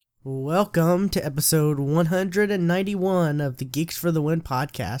Welcome to episode 191 of the Geeks for the Win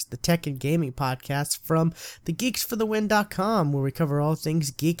podcast, the tech and gaming podcast from thegeeksforthewin.com, where we cover all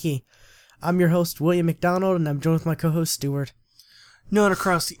things geeky. I'm your host, William McDonald, and I'm joined with my co-host, Stuart. Known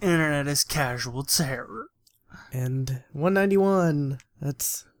across the internet as Casual Terror. And 191,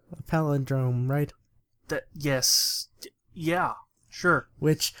 that's a palindrome, right? Yes. Yeah, sure.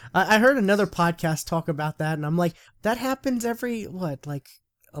 Which, I heard another podcast talk about that, and I'm like, that happens every,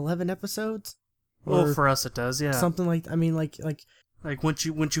 11 episodes? Well, for us it does, yeah. Something like, like once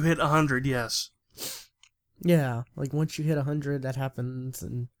you hit 100, yes. Yeah, like once you hit 100, that happens,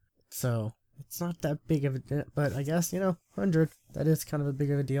 and so it's not that big of a, but I guess, 100, that is kind of a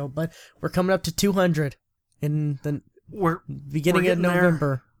big of a deal, but we're coming up to 200 in the beginning of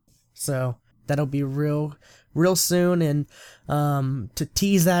November, so that'll be real soon, and to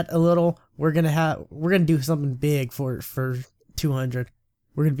tease that a little, we're gonna do something big for 200.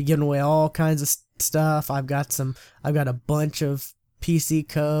 We're going to be giving away all kinds of stuff. I've got a bunch of PC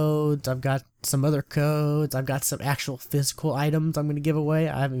codes. I've got some other codes. I've got some actual physical items I'm going to give away.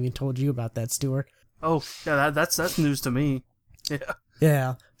 I haven't even told you about that, Stuart. Oh, yeah, that's news to me. Yeah.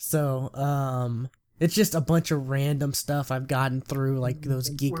 Yeah. So, it's just a bunch of random stuff I've gotten through, like those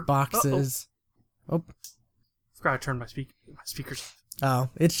geek boxes. Oh. Forgot to turn my speakers off. Oh,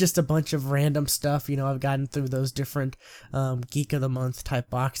 it's just a bunch of random stuff, I've gotten through those different Geek of the Month type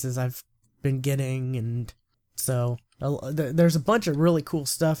boxes I've been getting, and so there's a bunch of really cool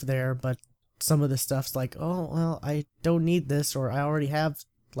stuff there, but some of the stuff's like, oh, well, I don't need this, or I already have,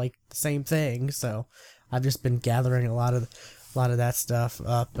 like, the same thing, so I've just been gathering a lot of that stuff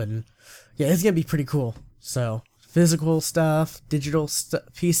up, and yeah, it's gonna be pretty cool. So, physical stuff, digital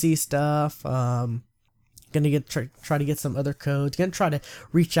PC stuff, gonna try to get some other codes. Gonna try to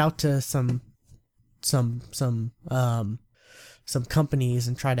reach out to some companies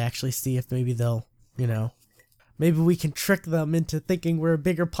and try to actually see if maybe they'll, maybe we can trick them into thinking we're a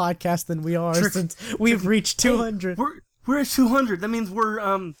bigger podcast than we are since we've reached 200. Hey, we're at 200. That means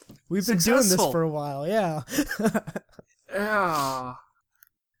we've been successful. doing this for a while. Yeah. Yeah.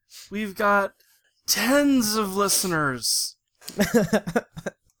 We've got tens of listeners.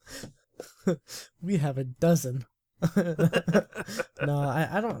 We have a dozen. No, I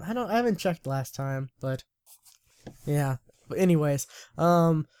haven't checked last time, but yeah. But anyways,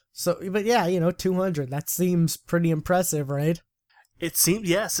 but yeah, 200, that seems pretty impressive, right? It seems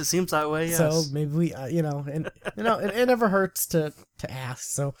that way, yes. So maybe we, it never hurts to ask,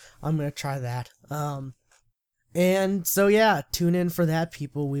 so I'm gonna try that. And so yeah, tune in for that,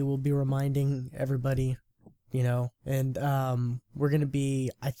 people. We will be reminding everybody, and we're gonna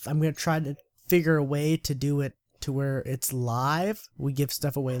be, I'm gonna try to figure a way to do it to where it's live. We give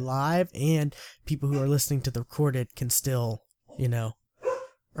stuff away live, and people who are listening to the recorded can still,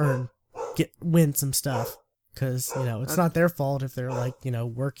 win some stuff. Because, it's not their fault if they're, like,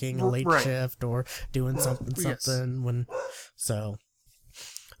 working a late shift or doing something Yes. when, so.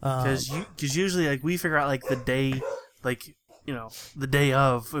 Because usually, like, we figure out, like, the day, like, the day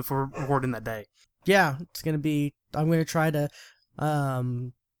of, if we're recording that day. Yeah, it's going to be, I'm going to try to,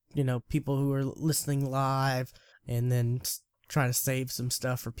 people who are listening live, and then try to save some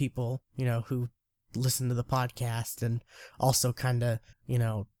stuff for people, who listen to the podcast, and also kind of,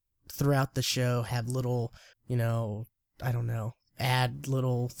 throughout the show have little, add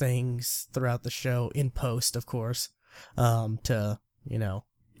little things throughout the show in post, of course, to,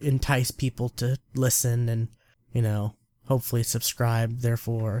 entice people to listen and, hopefully subscribe,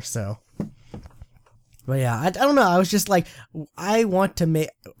 therefore, so. But yeah, I don't know, I was just like, I want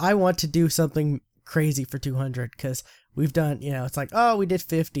to do something crazy for 200, because we've done, it's like, oh, we did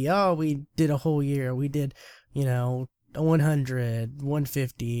 50, oh, we did a whole year, we did, 100,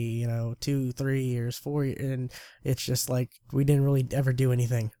 150, 2, 3 years, 4 years, and it's just like, we didn't really ever do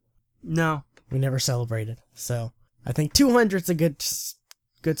anything. No. We never celebrated, so I think 200's a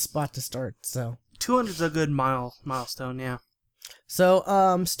good spot to start, so. 200's a good milestone, yeah.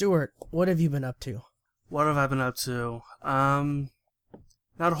 So, Stuart, what have you been up to? What have I been up to? Not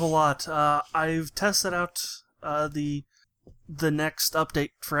a whole lot. I've tested out the next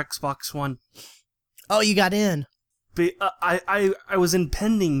update for Xbox One. Oh, you got in. But, I was in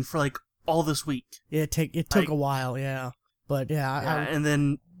pending for like all this week. Yeah, it took a while, yeah. But yeah, and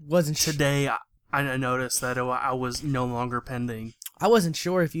then wasn't today I noticed that I was no longer pending. I wasn't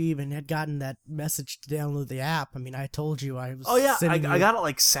sure if you even had gotten that message to download the app. I mean, I told you I was. Oh yeah, I got it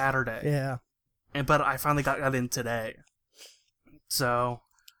like Saturday. Yeah. But I finally got in today. So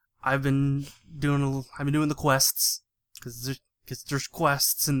I've been doing the quests because there's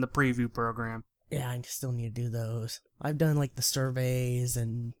quests in the preview program. Yeah, I still need to do those. I've done like the surveys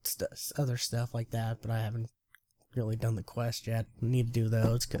and other stuff like that, but I haven't really done the quest yet. I need to do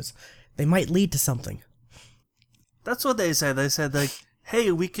those because they might lead to something. That's what they said. They said, like,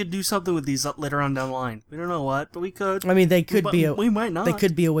 hey, we could do something with these up later on down the line. We don't know what, but we could. I mean, they could we might not. They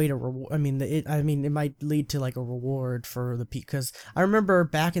could be a way to reward. I mean, it might lead to like a reward for the people. Because I remember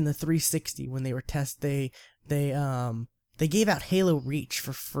back in the 360 when they were they gave out Halo Reach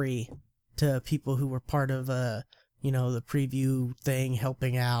for free to people who were part of the preview thing,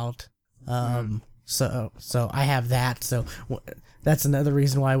 helping out. So I have that. So that's another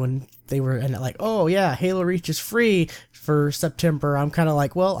reason why when they were like, oh yeah, Halo Reach is free for September, I'm kind of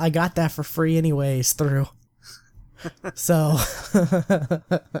like, well, I got that for free anyways through. So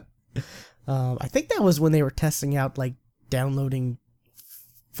I think that was when they were testing out like downloading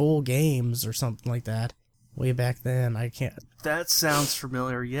full games or something like that way back then. I can't. That sounds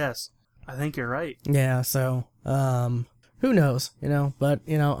familiar. Yes, I think you're right. Yeah. So who knows? But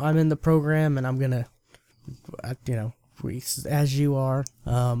I'm in the program and I'm gonna, as you are.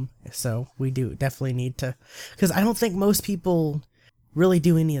 So we do definitely need to, because I don't think most people really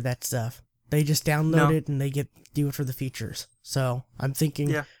do any of that stuff. They just download it and they do it for the features. So I'm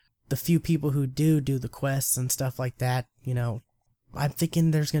thinking the few people who do the quests and stuff like that, I'm thinking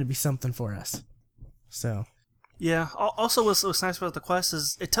there's going to be something for us. So. Yeah. Also, what's nice about the quests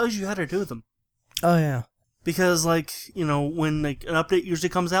is it tells you how to do them. Oh, yeah. Because, like, when like an update usually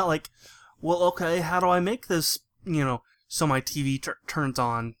comes out, like, well, okay, how do I make this, so my TV turns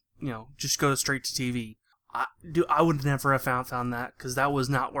on, just go straight to TV. I would never have found that, because that was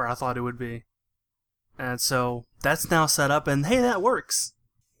not where I thought it would be. And so, that's now set up, and hey, that works.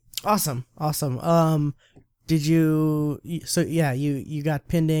 Awesome. Did you got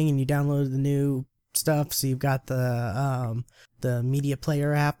pending, and you downloaded the new stuff, so you've got the media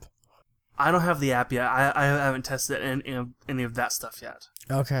player app? I don't have the app yet. I haven't tested any of that stuff yet.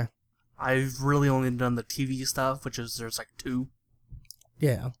 Okay. I've really only done the TV stuff, which is there's like 2.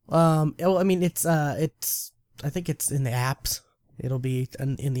 Yeah. Well, I mean, it's I think it's in the apps. It'll be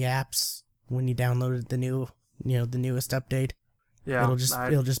in the apps when you downloaded the new, the newest update. Yeah.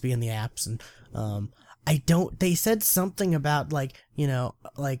 It'll just be in the apps, and they said something about like,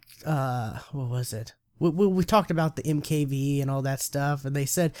 what was it? We talked about the MKV and all that stuff, and they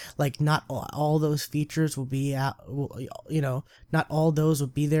said like not all those features will be out. Not all those will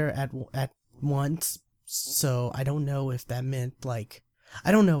be there at once. So I don't know if that meant like,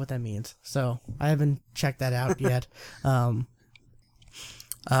 I don't know what that means. So I haven't checked that out yet. I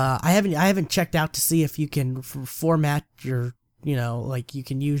haven't checked out to see if you can format your, like you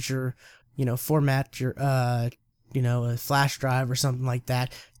can use your, format your, a flash drive or something like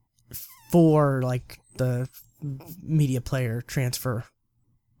that for like the media player transfer,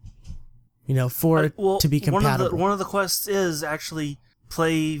 for it to be compatible. One of the quests is actually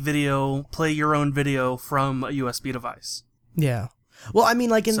play your own video from a USB device. Yeah. Well, I mean,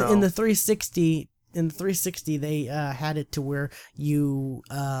 like in the 360, they had it to where you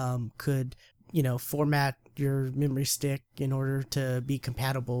could, format your memory stick in order to be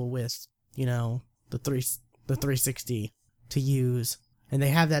compatible with, the 360 to use, and they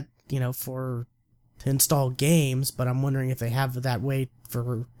have that, to install games, but I'm wondering if they have that way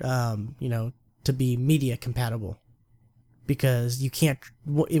for, to be media compatible. Because you can't,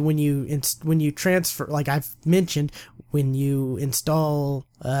 when you transfer, like I've mentioned, when you install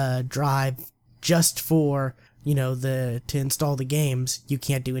a drive just for, to install the games, you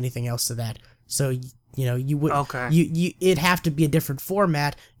can't do anything else to that. So, you would, it'd have to be a different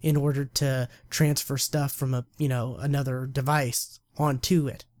format in order to transfer stuff from another device onto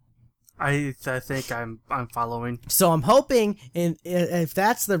it. I think I'm following. So I'm hoping, and if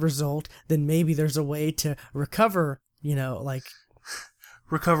that's the result, then maybe there's a way to recover,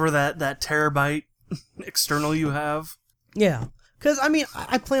 recover that terabyte external you have. Yeah, because I mean,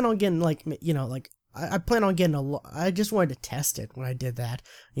 I plan on getting I plan on getting I just wanted to test it when I did that,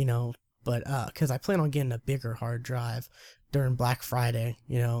 but because I plan on getting a bigger hard drive during Black Friday,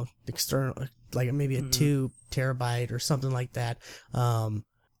 external, like maybe a 2 terabyte or something like that.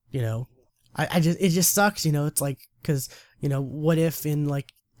 It just sucks, it's like, because, what if in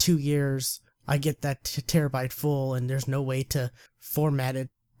like 2 years I get that terabyte full and there's no way to format it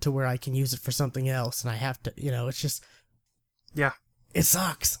to where I can use it for something else, and I have to, it's just, yeah, it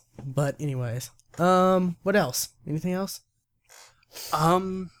sucks. But anyways, what else? Anything else?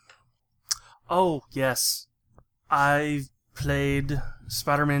 Oh yes, I played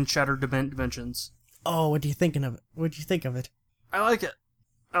Spider-Man Shattered Dimensions. Oh, what do you think of it? What do you think of it? I like it.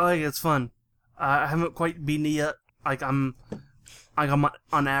 It's fun. I haven't quite beaten it yet. I'm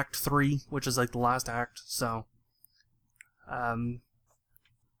on Act 3, which is like the last act. So,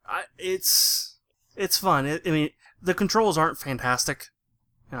 It's fun. I mean, the controls aren't fantastic.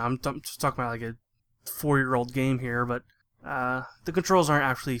 I'm talking about like a 4-year-old game here, but the controls aren't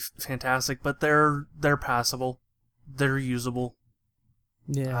actually fantastic, but they're passable, they're usable.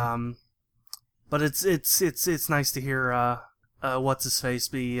 Yeah. But it's nice to hear what's his face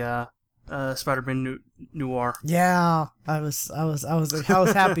be Spider-Man Noir. Yeah, I was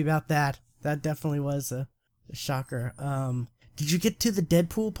happy about that. That definitely was a shocker. Did you get to the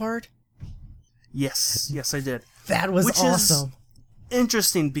Deadpool part? Yes, I did. That was awesome. Is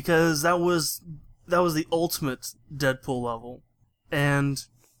interesting because that was the ultimate Deadpool level, and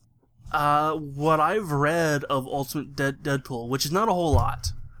what I've read of Ultimate Deadpool, which is not a whole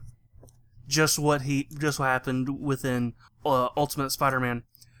lot, just what happened within Ultimate Spider-Man.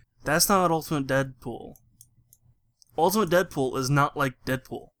 That's not Ultimate Deadpool. Ultimate Deadpool is not like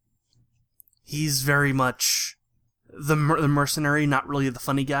Deadpool. He's very much the mercenary, not really the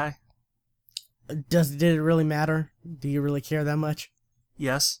funny guy. Did it really matter? Do you really care that much?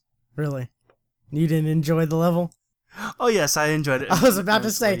 Yes. Really? You didn't enjoy the level? Oh yes, I enjoyed it. I was about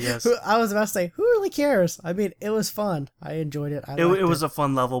to say, yes. who really cares? I mean, it was fun. I enjoyed it. It was a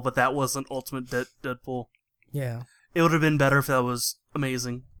fun level, but that wasn't Ultimate Deadpool. Yeah. It would have been better if that was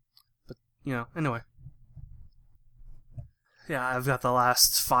amazing. But, anyway. Yeah, I've got the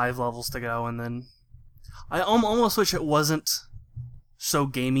last 5 levels to go, and then I almost wish it wasn't so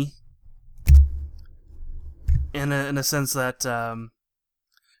gamey. In a sense that,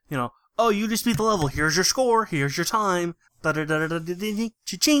 oh, you just beat the level. Here's your score. Here's your time.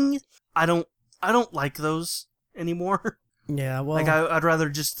 Cha-ching. I don't like those anymore. Yeah, well, like I'd rather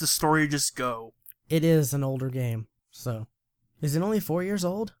just the story just go. It is an older game, so is it only 4 years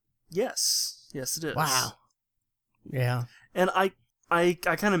old? Yes, it is. Wow. Yeah. And I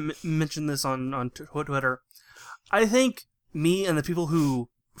kind of mentioned this on Twitter. I think me and the people who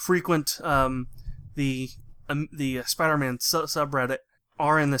frequent the Spider-Man subreddit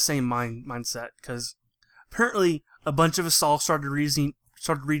are in the same mindset, because apparently a bunch of us all started reading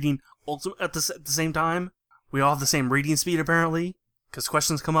Ultimate at the same time. We all have the same reading speed apparently, because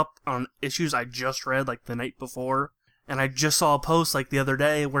questions come up on issues I just read like the night before, and I just saw a post like the other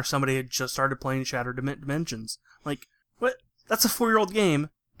day where somebody had just started playing Shattered Dimensions. Like, what? That's a 4-year-old game,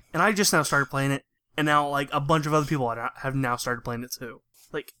 and I just now started playing it, and now like a bunch of other people have now started playing it too.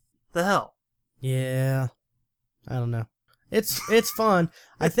 Like, the hell? Yeah. I don't know. It's fun.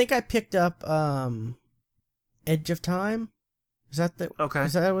 I think I picked up Edge of Time. Is that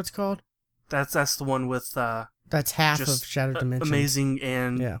what it's called? That's the one with that's half of Shattered Dimensions. Amazing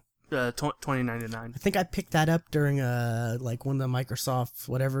and yeah. $20.99. I think I picked that up during like one of the Microsoft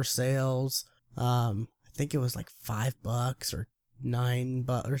whatever sales. I think it was like $5 or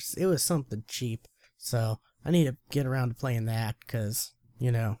 $9. It was something cheap. So I need to get around to playing that because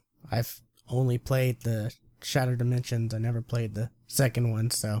I've only played the Shattered Dimensions. I never played the second one.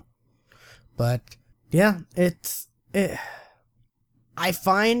 So, but yeah, I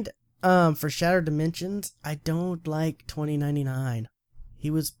find for Shattered Dimensions, I don't like 2099. He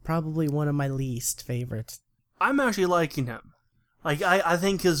was probably one of my least favorites. I'm actually liking him. Like I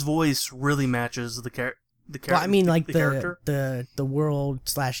think his voice really matches the character. Well, I mean, like the character. the world /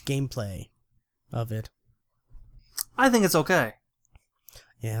 gameplay of it. I think it's okay.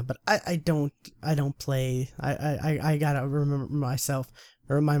 Yeah, but I don't play. I gotta remind myself.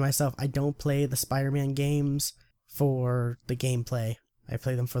 I don't play the Spider-Man games for the gameplay. I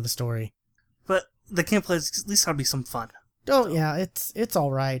play them for the story. But the gameplay at least gotta be some fun. Oh yeah, it's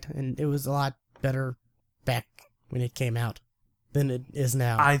all right, and it was a lot better back when it came out than it is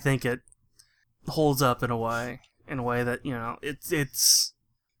now. I think it holds up in a way that it's.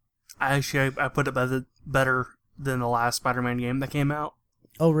 I put it better than the last Spider-Man game that came out.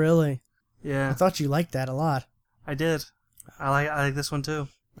 Oh really? Yeah. I thought you liked that a lot. I did. I like this one too.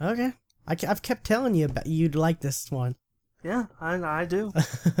 Okay. I've kept telling you about you'd like this one. Yeah, I do.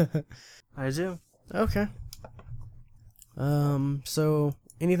 I do. Okay. So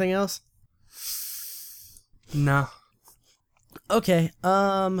anything else? No. Okay.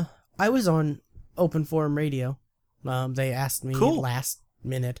 I was on Open Forum Radio. They asked me last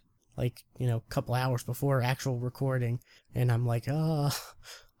minute, like, a couple hours before actual recording, and I'm like,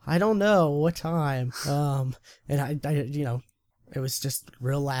 I don't know what time. And I it was just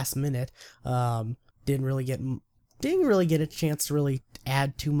real last minute. Didn't really get a chance to really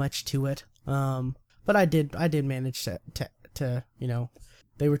add too much to it. But I did manage to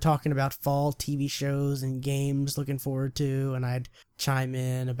they were talking about fall TV shows and games looking forward to, and I'd chime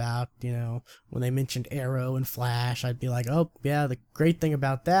in about, when they mentioned Arrow and Flash, I'd be like, oh, yeah, the great thing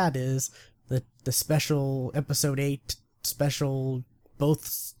about that is the special episode 8 special,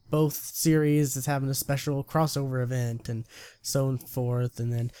 both series is having a special crossover event and so forth,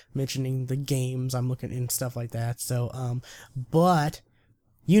 and then mentioning the games I'm looking and stuff like that. So, but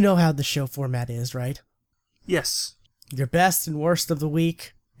you know how the show format is, right? Yes. Your best and worst of the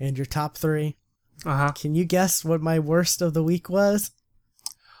week and your top 3. Uh-huh. Can you guess what my worst of the week was?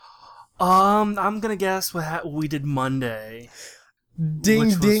 I'm gonna guess what we did Monday. Ding,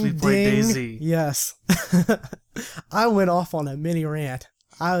 which ding, was we played ding. DayZ. Yes. I went off on a mini rant.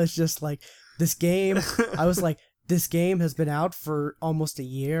 I was just like, this game has been out for almost a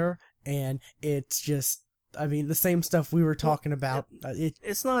year, and it's just, I mean, the same stuff we were talking about.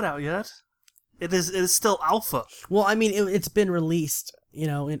 It's not out yet. It is still alpha. Well, I mean, it's been released,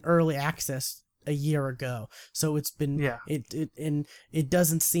 in early access a year ago. So it's been, and it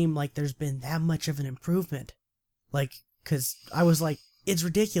doesn't seem like there's been that much of an improvement. Like, because I was like, it's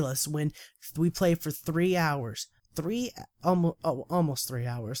ridiculous when we play for 3 hours, almost 3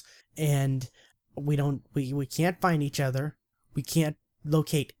 hours, and we can't find each other. We can't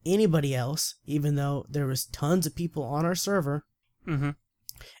locate anybody else, even though there was tons of people on our server. Mm-hmm.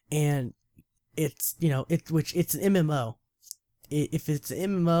 And it's, it's an MMO. If it's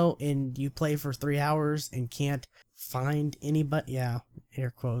an MMO and you play for 3 hours and can't find anybody,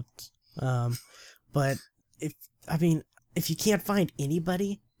 air quotes. But if you can't find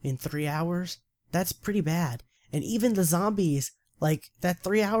anybody in 3 hours, that's pretty bad. And even the zombies, like that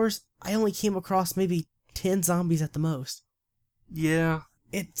 3 hours, I only came across maybe 10 zombies at the most. Yeah.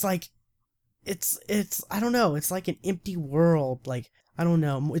 It's like, I don't know, it's like an empty world. Like, I don't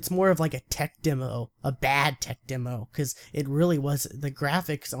know, it's more of like a tech demo, a bad tech demo, because it really was, the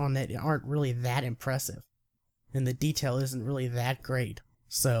graphics on it aren't really that impressive, and the detail isn't really that great.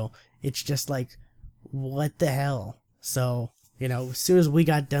 So, it's just like, what the hell? So, as soon as we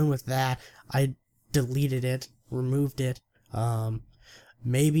got done with that, I deleted it, removed it.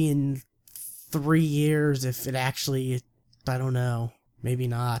 Maybe in 3 years, if it actually, I don't know, maybe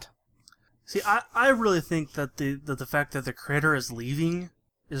not. See, I really think that the fact that the creator is leaving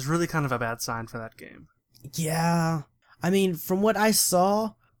is really kind of a bad sign for that game. Yeah. I mean, from what I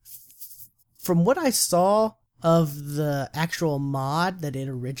saw of the actual mod that it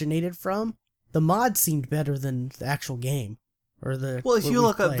originated from, the mod seemed better than the actual game. Well, if you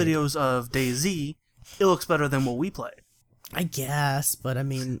look up videos of DayZ, it looks better than what we played. I guess, but I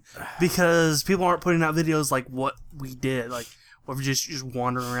mean... Because people aren't putting out videos like what we did. Like, we're just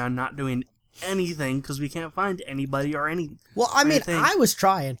wandering around not doing anything because we can't find anybody or any. Well, I mean, I was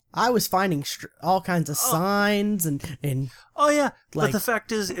trying. I was finding all kinds of signs and. Oh yeah, but the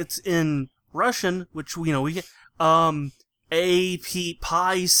fact is, it's in Russian, which we get. A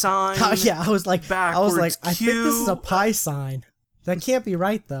pi sign. Oh, yeah, I was like, Q. I think this is a pi sign. That can't be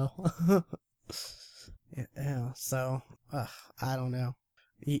right though. Yeah. So, I don't know.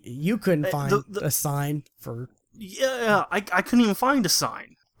 You couldn't find a sign for. Yeah, I couldn't even find a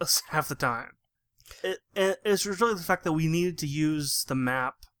sign half the time. It's really the fact that we needed to use the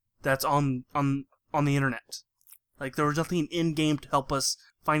map that's on the internet. Like, there was nothing in-game to help us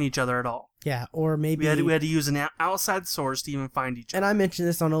find each other at all. Yeah, or maybe... We had to use an outside source to even find each other. And I mentioned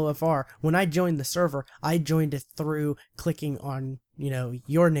this on OFR. When I joined the server, I joined it through clicking on,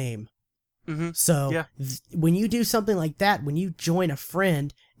 your name. Mm-hmm. So, when you do something like that, when you join a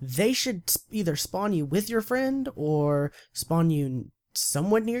friend, they should either spawn you with your friend or spawn you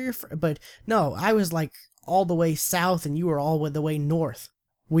somewhat near your friend. But no, I was like all the way south and you were all the way north.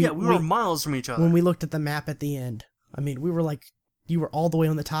 We were miles from each other. When we looked at the map at the end. I mean, we were like, you were all the way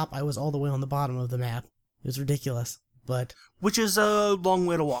on the top, I was all the way on the bottom of the map. It was ridiculous, but... Which is a long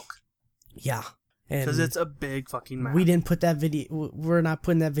way to walk. Yeah. Because it's a big fucking map. We didn't put that video... We're not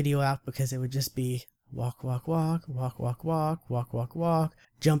putting that video out because it would just be walk, walk, walk, walk, walk, walk, walk, walk, walk,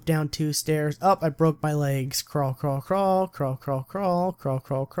 jump down 2 stairs, I broke my legs, crawl, crawl, crawl, crawl, crawl, crawl, crawl,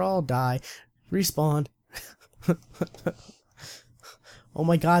 crawl, crawl, die, respawn. Oh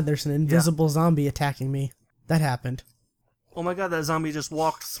my god, there's an invisible zombie attacking me. That happened. Oh my god, that zombie just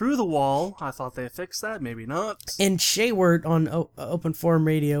walked through the wall. I thought they fixed that, maybe not. And Shayward on Open Forum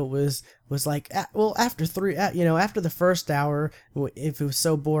Radio was like, well, after the first hour, if it was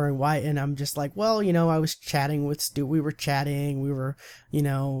so boring, why? And I'm just like, well, I was chatting with Stu. We were chatting. We were,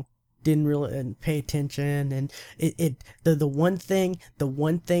 didn't really pay attention. And the one thing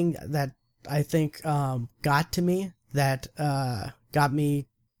that I think got to me, that got me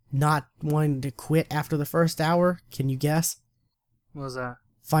not wanting to quit after the first hour. Can you guess? What was that?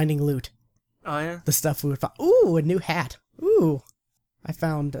 Finding loot. Oh yeah? The stuff we would find. Ooh, a new hat. Ooh. I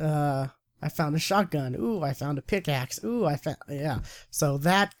found a shotgun. Ooh, I found a pickaxe. Ooh, yeah. So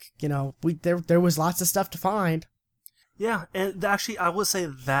that, there was lots of stuff to find. Yeah, and actually, I would say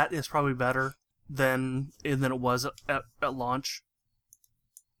that is probably better than it was at launch.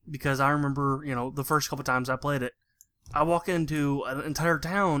 Because I remember, the first couple times I played it, I walk into an entire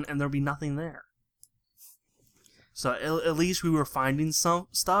town and there'll be nothing there. So at least we were finding some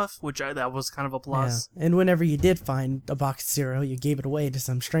stuff, that was kind of a plus. Yeah. And whenever you did find a box of cereal, you gave it away to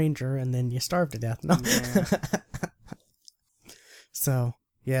some stranger and then you starved to death. No. Yeah. So,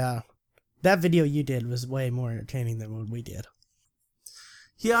 yeah. That video you did was way more entertaining than what we did.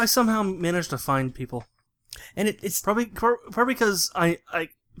 Yeah, I somehow managed to find people. And it's probably because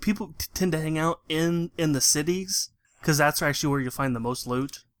people tend to hang out in the cities, because that's actually where you find the most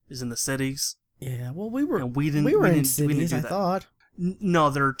loot, is in the cities. Yeah, well, we were in cities, I thought. No,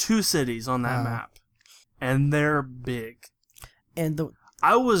 there are 2 cities on that map, and they're big. And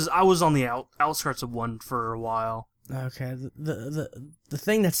I was on the outskirts of one for a while. Okay, the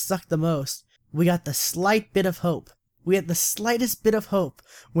thing that sucked the most, we got the slight bit of hope. We had the slightest bit of hope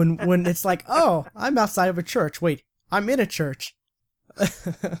when it's like, oh, I'm outside of a church. Wait, I'm in a church.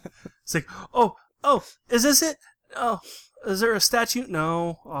 It's like, oh, is this it? Oh, is there a statue?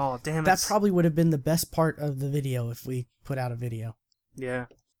 No. Oh, damn it. That probably would have been the best part of the video if we put out a video. Yeah.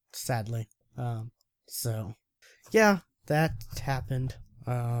 Sadly. So, yeah, that happened.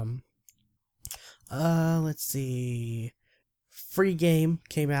 Let's see. Free to play game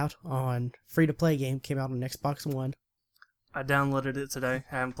came out on Xbox One. I downloaded it today.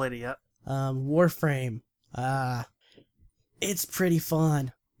 I haven't played it yet. Warframe. It's pretty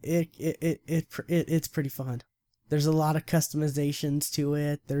fun. It's pretty fun. There's a lot of customizations to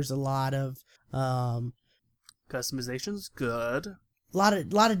it. There's a lot of customizations. Good. A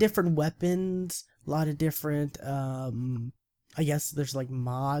lot of different weapons. A lot of different. I guess there's like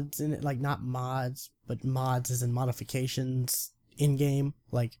mods in it, like not mods, but mods as in modifications in game,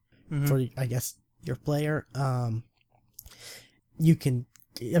 like for I guess your player. You can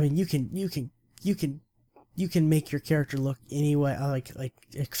make your character look anyway. Like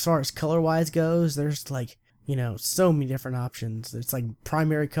as far as color wise goes, there's like so many different options. It's like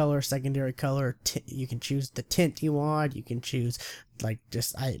primary color, secondary color. You can choose the tint you want. You can choose like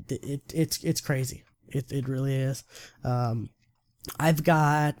it's crazy. It really is. I've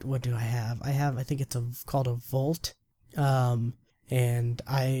got, what do I have? I think it's called a Volt. And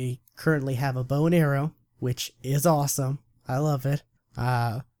I currently have a bow and arrow, which is awesome. I love it.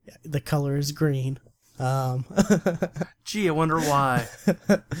 The color is green. Gee, I wonder why.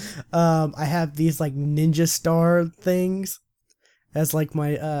 I have these like ninja star things as like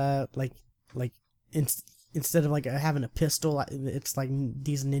my instead of like having a pistol, it's like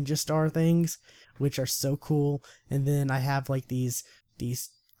these ninja star things, which are so cool. And then I have like these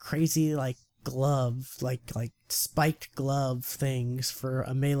crazy like glove, like spiked glove things for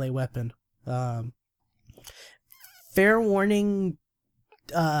a melee weapon. Fair warning,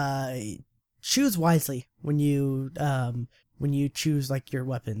 choose wisely when you choose like your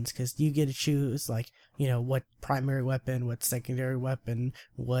weapons, because you get to choose like what primary weapon, what secondary weapon,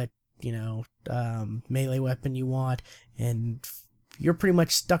 what melee weapon you want, and you're pretty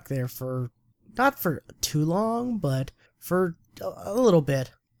much stuck there for not for too long, but for a little bit.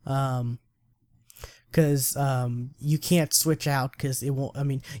 Because you can't switch out, because it won't. I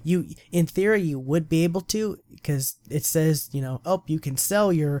mean, in theory you would be able to, because it says you can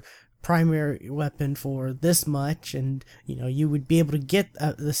sell your primary weapon for this much, and you would be able to get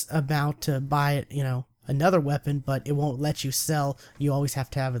this amount to buy it, another weapon, but it won't let you sell. You always have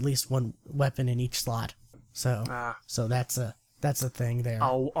to have at least one weapon in each slot. So that's a thing there.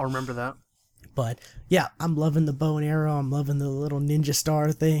 I'll remember that. But yeah, I'm loving the bow and arrow. I'm loving the little ninja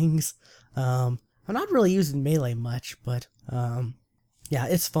star things. I'm not really using melee much, but yeah,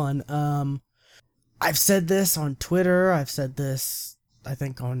 it's fun. I've said this on Twitter. I've said this, I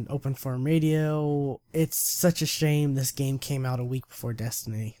think, on Open Forum Radio. It's such a shame this game came out a week before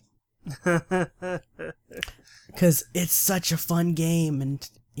Destiny. Because it's such a fun game, and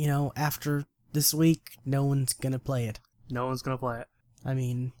after this week, no one's gonna play it. No one's gonna play it. I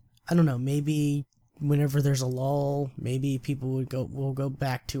mean, I don't know, maybe whenever there's a lull, maybe people will go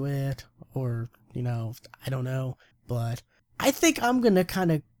back to it, or I don't know, but I think I'm gonna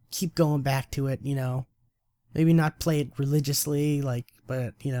kind of keep going back to it. Maybe not play it religiously,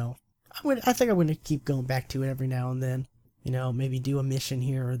 but I think I'm gonna keep going back to it every now and then. Maybe do a mission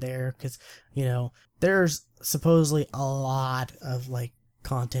here or there, because there's supposedly a lot of like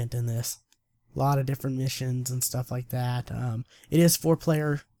content in this, a lot of different missions and stuff like that. It is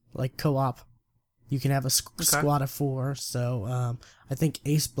 4-player like co-op. You can have a squad of 4. So I think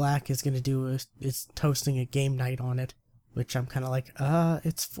Ace Black is gonna is hosting a game night on it, which I'm kind of like,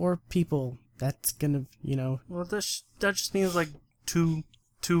 it's 4 people. that's gonna, Well, that just means like two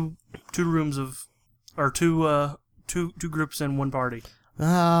rooms of, or two groups in one party.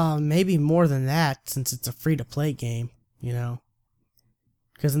 Maybe more than that since it's a free-to-play game,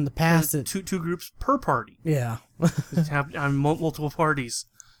 Because in the past, two groups per party. Yeah. Have on multiple parties.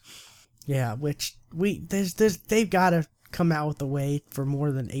 Yeah, which they've got to come out with a way for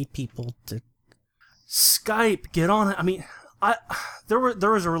more than 8 people to. Skype, get on it. I mean, there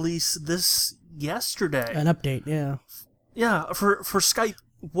was a release this yesterday. An update, yeah. Yeah, for Skype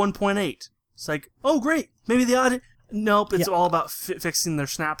 1.8. It's like, oh great, maybe the audio. Nope, it's all about fixing their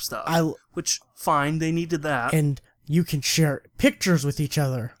Snap stuff. Which fine, they needed that. And you can share pictures with each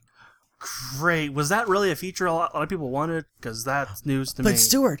other. Great. Was that really a feature a lot of people wanted? Because that's news to me. But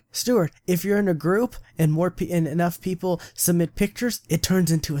Stuart, if you're in a group and and enough people submit pictures, it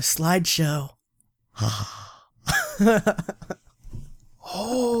turns into a slideshow.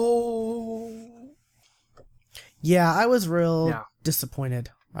 Oh. Yeah, I was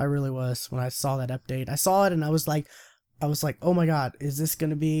disappointed. I really was when I saw that update. I saw it and I was like, oh my god, is this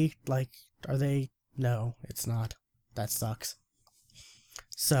gonna be like? Are they? No, it's not. That sucks.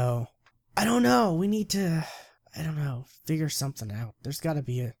 So. I don't know. We need to, figure something out. There's got to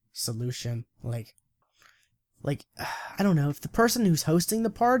be a solution. Like, I don't know. If the person who's hosting the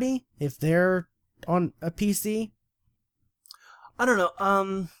party, if they're on a PC. I don't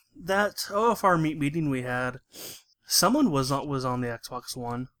know. That OFR meeting we had, someone was on the Xbox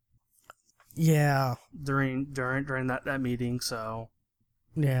One. Yeah. During that meeting, so.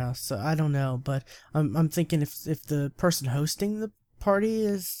 Yeah, so I don't know, but I'm thinking if the person hosting the party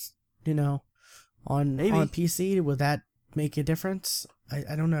is, on PC, would that make a difference?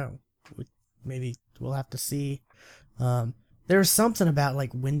 I don't know. Maybe we'll have to see. There's something about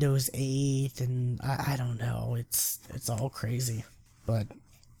like Windows 8 and I don't know. It's all crazy. But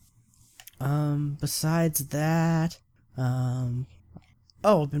besides that,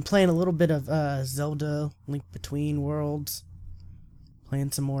 I've been playing a little bit of Zelda Link Between Worlds.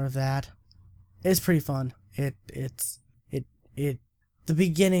 Playing some more of that. It's pretty fun. The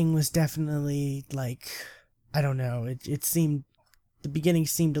beginning was definitely like, I don't know, the beginning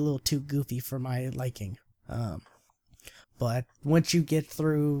seemed a little too goofy for my liking. But once you get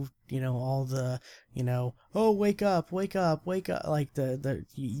through, all the, oh, wake up, like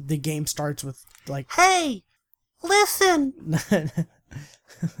the game starts with like, hey, listen,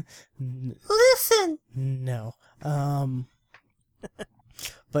 listen. No.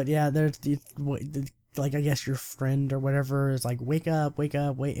 But yeah, there's like, I guess your friend or whatever is like, wake up, wait,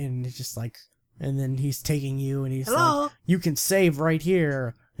 and it's just like, and then he's taking you and he's Hello? like, you can save right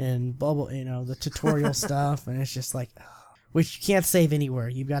here, and bubble, the tutorial stuff, and it's just like, which you can't save anywhere.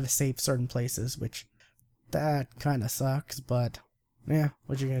 You've got to save certain places, which that kind of sucks, but yeah,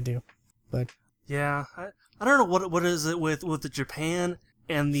 what you gonna do? But yeah, I don't know what is it with the Japan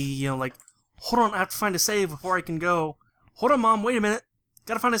and the, like, hold on, I have to find a save before I can go. Hold on, Mom, wait a minute.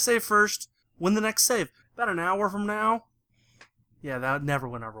 Gotta find a save first. When the next save? About an hour from now? Yeah, that never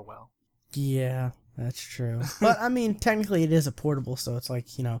went over well. Yeah, that's true. But, I mean, technically it is a portable, so it's like,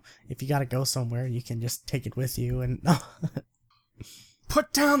 if you gotta go somewhere, you can just take it with you and...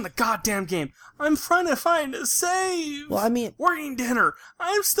 Put down the goddamn game! I'm trying to find a save! Well, I mean... We're eating dinner!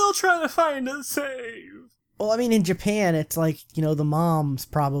 I'm still trying to find a save! Well, I mean, in Japan, it's like, the mom's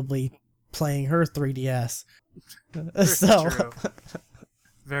probably playing her 3DS. So... True.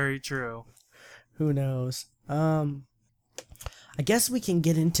 Very true. Who knows? I guess we can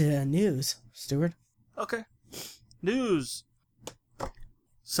get into news, Stuart. Okay. News.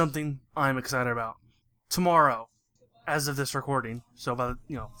 Something I'm excited about. Tomorrow, as of this recording, so by if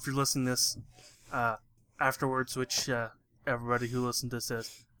you're listening to this afterwards, which everybody who listens to this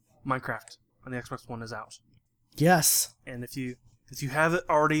is, Minecraft on the Xbox One is out. Yes. And if you have it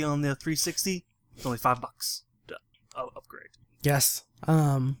already on the 360, it's only $5 to upgrade. Yes.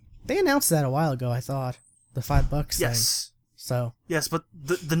 They announced that a while ago, I thought. The $5 yes. thing. So. Yes, but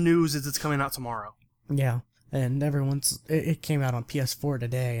the news is it's coming out tomorrow. Yeah. And it came out on PS4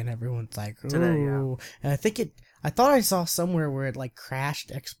 today, and everyone's like, ooh. Today, yeah. And I thought I saw somewhere where it like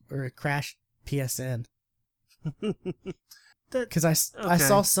crashed PSN. Because I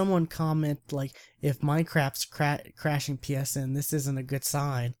saw someone comment like, if Minecraft's crashing PSN, this isn't a good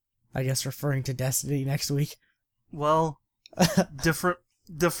sign. I guess referring to Destiny next week. Well, different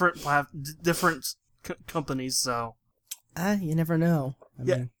companies, so. You never know. I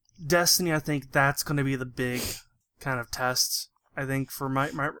mean, Destiny, I think that's going to be the big kind of test, I think, for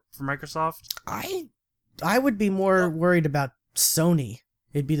Microsoft. I would be more worried about Sony.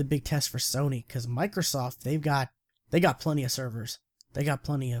 It'd be the big test for Sony, because Microsoft, they got plenty of servers. They got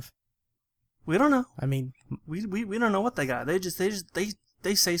plenty of We don't know. I mean, we don't know what they got.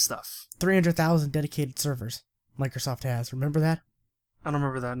 They say stuff. 300,000 dedicated servers Microsoft has. Remember that? I don't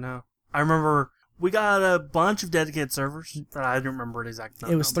remember that now. I remember we got a bunch of dedicated servers, but I don't remember the exact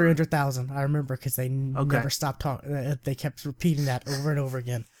number. It was 300,000. I remember because they never stopped talking. They kept repeating that over and over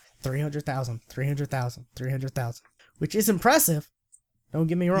again. 300,000, 300,000, 300,000. Which is impressive. Don't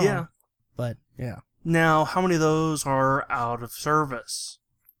get me wrong. Yeah. But, yeah. Now, how many of those are out of service?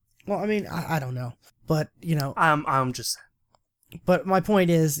 Well, I mean, I don't know. But, I'm just saying. But my point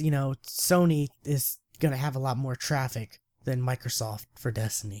is, Sony is going to have a lot more traffic than Microsoft for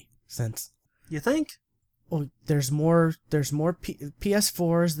Destiny. Since... You think? Well, there's more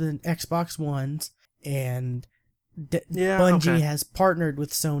PS4s than Xbox Ones, and Bungie has partnered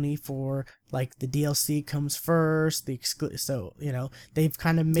with Sony for, like, the DLC comes first, so, they've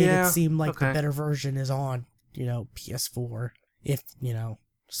kind of made it seem like the better version is on, PS4, if,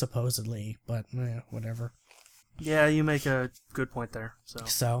 supposedly, but, whatever. Yeah, you make a good point there,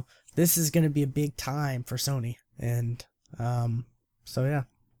 So, this is going to be a big time for Sony, and, so, yeah.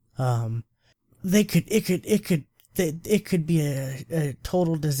 It could be a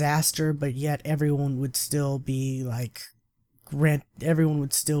total disaster, but yet everyone would still be like everyone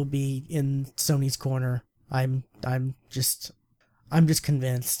would still be in Sony's corner. I'm just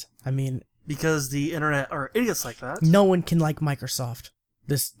convinced. I mean, because the internet are idiots like that. No one can like Microsoft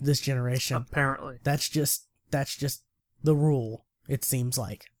this generation. Apparently. That's just the rule, it seems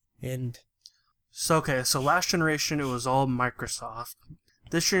like. And so last generation it was all Microsoft.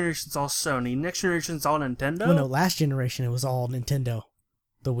 This generation's all Sony. Next generation's all Nintendo? Well, no, last generation it was all Nintendo.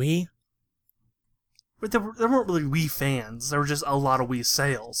 The Wii? But there weren't really Wii fans. There were just a lot of Wii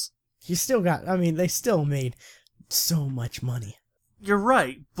sales. They still made so much money. You're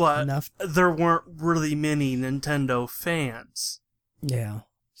right, but there weren't really many Nintendo fans. Yeah,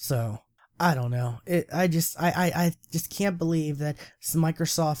 so, I don't know. I just can't believe that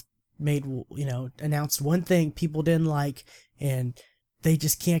Microsoft announced one thing people didn't like, and they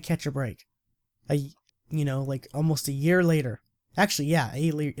just can't catch a break. Like almost a year later. Actually, yeah, a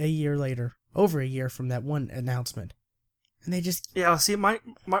year later. Over a year from that one announcement. And they just... Yeah, see,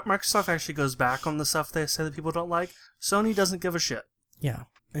 Microsoft actually goes back on the stuff they say that people don't like. Sony doesn't give a shit. Yeah,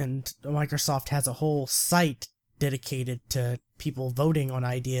 and Microsoft has a whole site dedicated to people voting on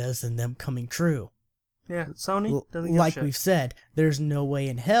ideas and them coming true. Yeah, Sony doesn't give a like shit. We've said, there's no way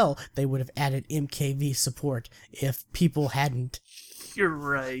in hell they would have added MKV support if people hadn't. You're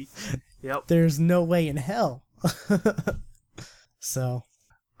right. Yep. There's no way in hell. So,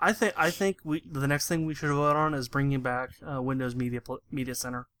 I think the next thing we should vote on is bringing back Windows Media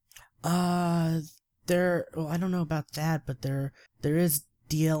Center. I don't know about that, but there is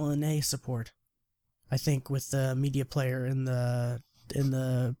DLNA support. I think with the media player in the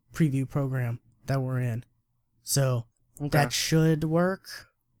preview program that we're in. So, that should work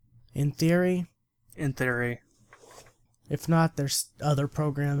in theory. In theory. If not, there's other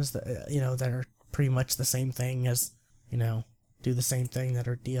programs that that are pretty much the same thing as, do the same thing that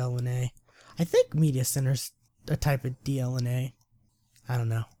are DLNA. I think Media Center's a type of DLNA. I don't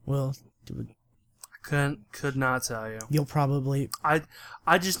know. Well, could not tell you. You'll probably... I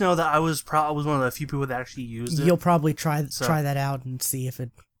just know that I was one of the few people that actually used it. You'll probably try that out and see if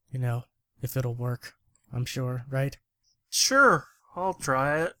it, if it'll work. I'm sure, right? Sure, I'll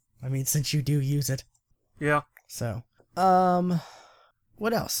try it. I mean, since you do use it. Yeah. So,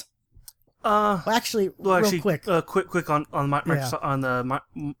 what else? Real quick. Quick on Microsoft, on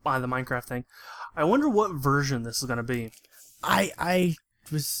the Minecraft thing. I wonder what version this is going to be.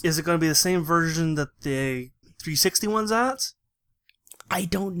 Is it going to be the same version that the 360 one's at? I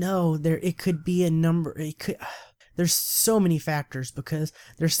don't know. It could be a number. There's so many factors because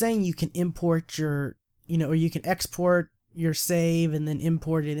they're saying you can import your, or you can export your save and then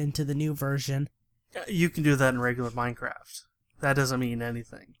import it into the new version. You can do that in regular Minecraft. That doesn't mean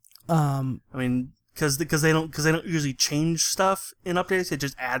anything. I mean, because they don't usually change stuff in updates. They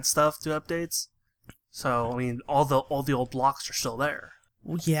just add stuff to updates. So I mean, all the old blocks are still there.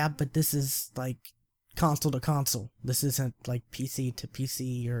 Well, yeah, but this is like console to console. This isn't like PC to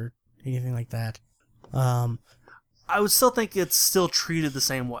PC or anything like that. I would still think it's still treated the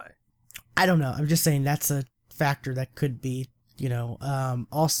same way. I don't know. I'm just saying that's a factor that could be.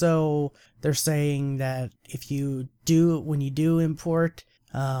 Also, they're saying that when you do import,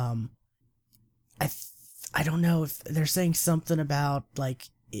 I don't know if they're saying something about like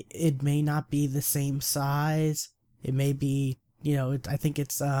it may not be the same size. It may be, I think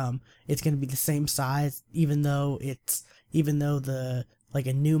it's going to be the same size, even though the like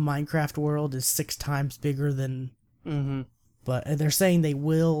a new Minecraft world is 6 times bigger than But they're saying they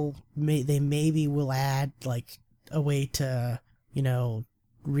maybe will add like a way to, you know,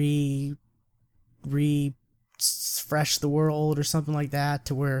 refresh the world or something like that,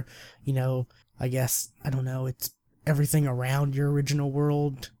 to where, you know, I guess, I don't know, it's everything around your original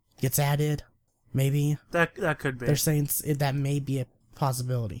world gets added. Maybe That could be. they're saying that may be a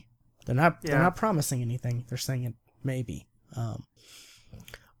possibility. They're not promising anything. They're saying it may be.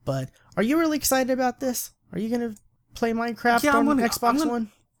 But are you really excited about this? Are you gonna play Minecraft on Xbox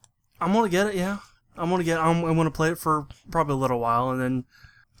One? I'm gonna get it. Yeah, I'm gonna play it for probably a little while, and then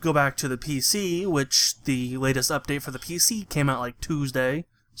go back to the PC, which the latest update for the PC came out like Tuesday.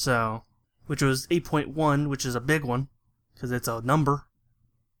 So, which was 8.1, which is a big one because it's a number.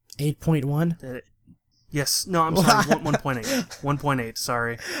 8.1? Yes. No, I'm sorry. 1.8. 1.8.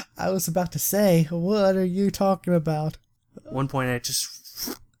 Sorry. I was about to say, what are you talking about? 1.8.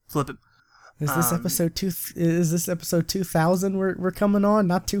 Just flip it. Is this episode 2000 we're coming on,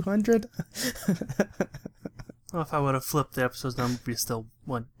 not 200? Well, if I would have flipped the episodes, then it would be still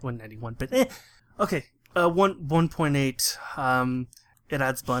 191. But okay. 1.8. It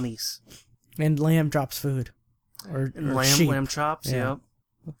adds bunnies. And lamb drops food. Or sheep. Lamb chops. Yeah.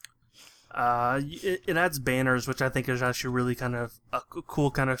 It adds banners, which I think is actually really kind of a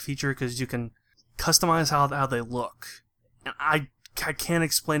cool kind of feature, because you can customize how they look, and I can't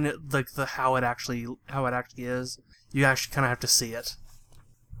explain it like how it actually is. You actually kind of have to see it.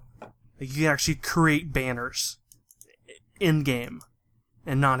 Like, you can actually create banners in game,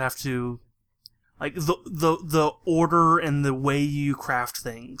 and not have to, like, the order and the way you craft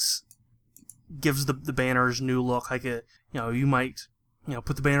things gives the banners new look. Like, you might,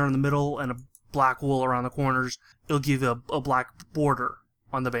 put the banner in the middle and a black wool around the corners. It'll give you a black border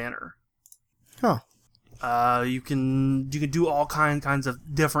on the banner. Huh. You can do all kinds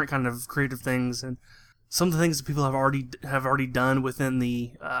of different kind of creative things, and some of the things that people have already done within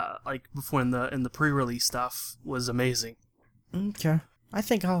the before in the pre-release stuff was amazing. Okay. I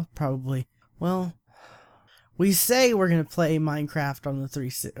think I'll probably, we say we're gonna play Minecraft on the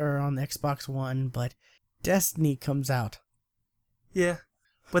Xbox One, but Destiny comes out. Yeah,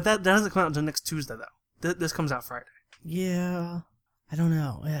 but that doesn't come out until next Tuesday, though. This comes out Friday. Yeah, I don't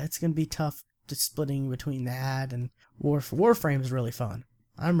know. Yeah, it's gonna be tough to splitting between that and Warframe's really fun.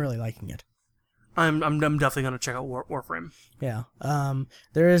 I'm really liking it. I'm definitely gonna check out Warframe. Yeah.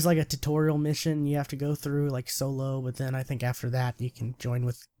 There is like a tutorial mission you have to go through, like solo, but then I think after that you can join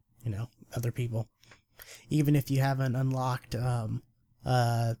with, other people. Even if you haven't unlocked that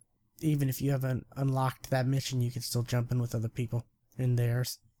mission, you can still jump in with other people in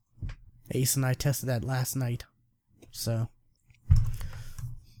theirs. Ace and I tested that last night. So,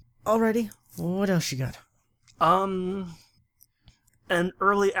 alrighty, what else you got? An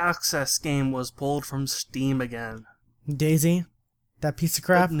early access game was pulled from Steam again. DayZ? That piece of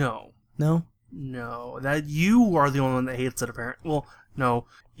crap? No. No? No. That you are the only one that hates it, apparently. Well, no.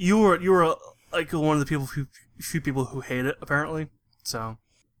 You were like one of the few people who hate it, apparently. So.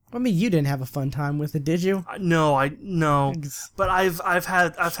 I mean, you didn't have a fun time with it, did you? No. But I've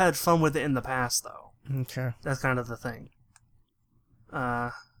had fun with it in the past, though. Okay. That's kind of the thing.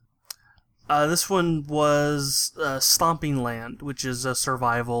 This one was Stomping Land, which is a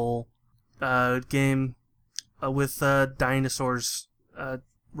survival game with dinosaurs,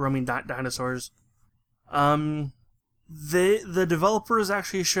 roaming dinosaurs. The developers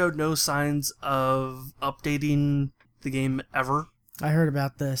actually showed no signs of updating the game ever. I heard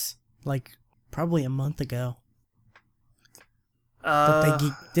about this, like, probably a month ago.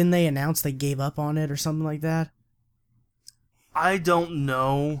 Didn't they announce they gave up on it or something like that? I don't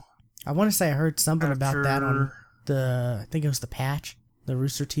know. I want to say I heard something about that on I think it was The Patch, the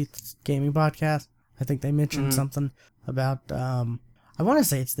Rooster Teeth gaming podcast. I think they mentioned something about, I want to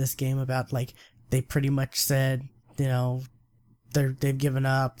say it's this game about, like, they pretty much said, they've given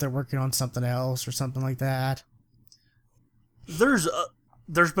up, they're working on something else or something like that. There's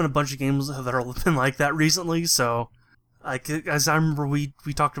been a bunch of games that have been like that recently, so, like, as I remember, we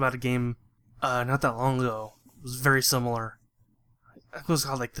talked about a game not that long ago. It was very similar. It was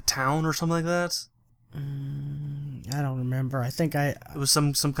called, like, The Town or something like that. I don't remember. It was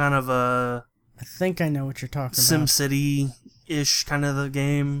some kind of a... I think I know what you're talking about. SimCity-ish kind of a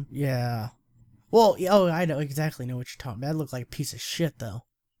game. Yeah. Well, I exactly know what you're talking about. That looked like a piece of shit, though.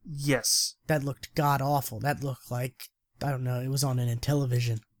 Yes. That looked god-awful. That looked like, I don't know, it was on an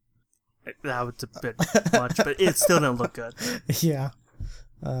Intellivision. That was a bit much, but it still didn't look good. Yeah.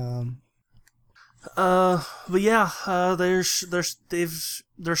 But yeah, they're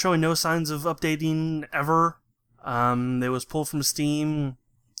showing no signs of updating ever. It was pulled from Steam.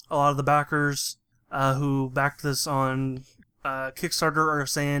 A lot of the backers who backed this on Kickstarter are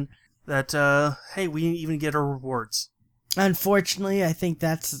saying that hey, we didn't even get our rewards. Unfortunately, I think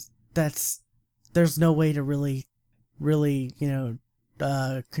that's there's no way to really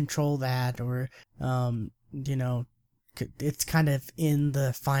control that, or it's kind of in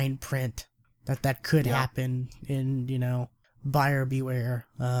the fine print that could happen in buyer beware,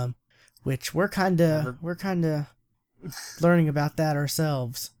 which we're kind of learning about that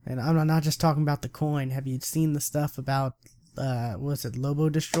ourselves. And I'm not just talking about the coin. Have you seen the stuff about was it Lobo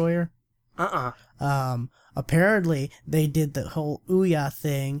Destroyer? Apparently they did the whole Ouya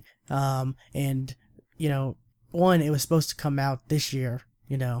thing, and it was supposed to come out this year.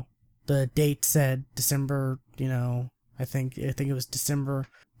 The date said December, I think it was December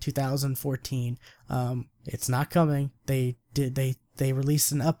 2014. It's not coming. They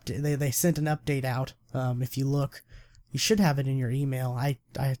released an update. They sent an update out. If you look, you should have it in your email. I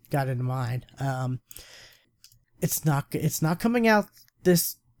got it in mine. It's not coming out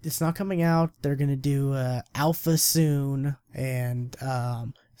this. It's not coming out. They're gonna do alpha soon, and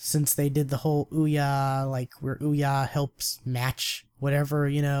since they did the whole Ouya, like where Ouya helps match whatever,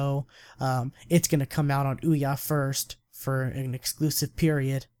 it's gonna come out on Ouya first for an exclusive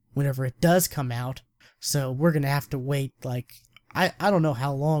period whenever it does come out. So we're gonna have to wait. Like I don't know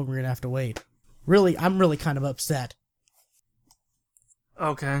how long we're gonna have to wait. Really, I'm really kind of upset.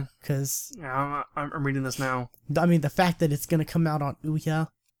 Okay. Because I'm reading this now. I mean, the fact that it's gonna come out on Ouya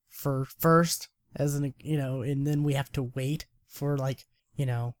for first, as an and then we have to wait for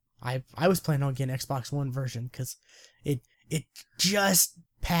I was planning on getting Xbox One version because it just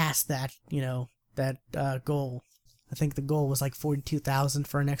passed that goal. I think the goal was like 42,000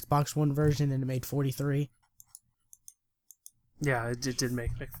 for an Xbox One version, and it made 43. Yeah, it did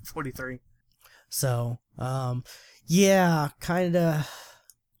make 43. So, yeah, kind of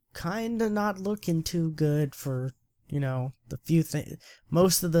not looking too good for the few things.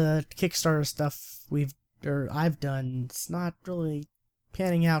 Most of the Kickstarter stuff I've done, it's not really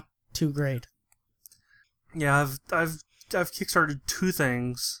panning out too great. Yeah, I've kickstarted 2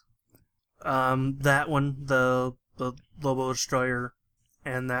 things. That one, the Lobo Destroyer,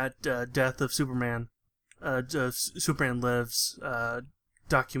 and that Death of Superman, Superman Lives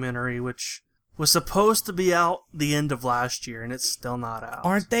documentary, which was supposed to be out the end of last year, and it's still not out.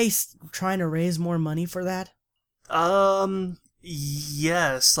 Aren't they trying to raise more money for that?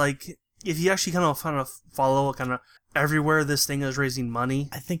 Yes. Like, if you actually kind of follow kind of everywhere this thing is raising money,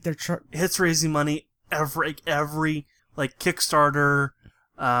 I think it's raising money every like Kickstarter,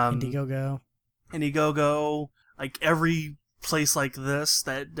 Indiegogo, like every place like this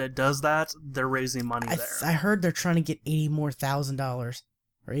that does that, they're raising money there. I heard they're trying to get $80,000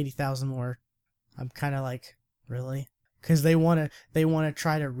 or 80,000 more. I'm kind of like, really? Because they want to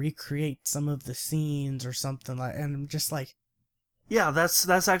try to recreate some of the scenes or something like, and I'm just like, yeah,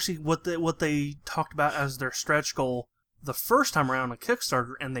 that's actually what they talked about as their stretch goal the first time around on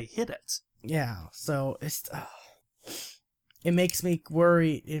Kickstarter, and they hit it. Yeah, so it makes me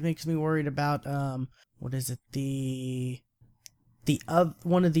worry. It makes me worried about what is it,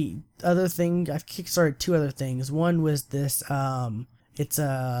 one of the other thing I've kickstarted 2 other things. One was this it's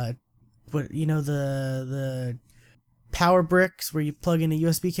the power bricks where you plug in a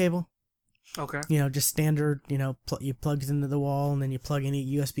USB cable. Okay. Just standard, you plug it into the wall and then you plug in a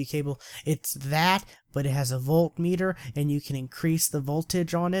USB cable. It's that, but it has a voltmeter, and you can increase the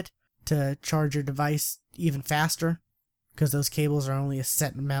voltage on it to charge your device even faster, because those cables are only a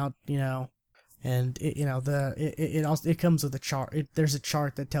set amount, and it comes with a chart. There's a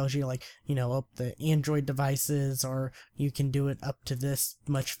chart that tells you up the Android devices, or you can do it up to this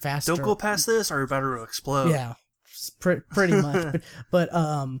much faster. Don't go past this, or you're about to explode. Yeah, pretty much. but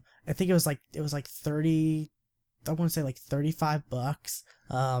I think it was like 30. I want to say like $35.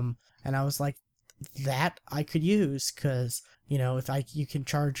 And I was like, that I could use, because if you can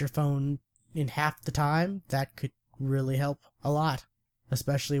charge your phone in half the time, that could really help a lot,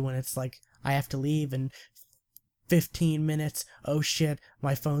 especially when it's like I have to leave in 15 minutes. Oh shit,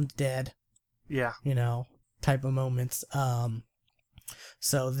 my phone's dead. Yeah. Type of moments.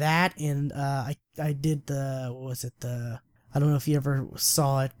 So that, and I did I don't know if you ever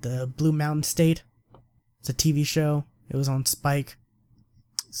saw it, the Blue Mountain State. It's a TV show. It was on Spike.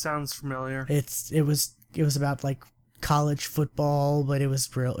 Sounds familiar. It was about like college football, but it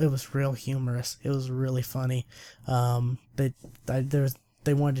was real humorous. It was really funny. They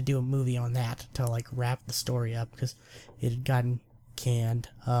wanted to do a movie on that to like wrap the story up, because it had gotten canned.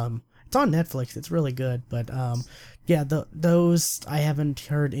 It's on Netflix. It's really good, but yeah, those I haven't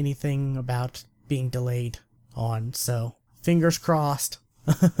heard anything about being delayed on, so fingers crossed.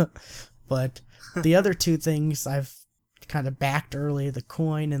 But the other 2 things I've kind of backed early the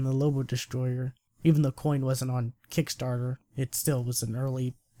Coin and the Lobo Destroyer. Even though Coin wasn't on Kickstarter, it still was an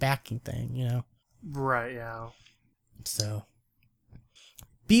early backing thing, you know? Right, yeah. So,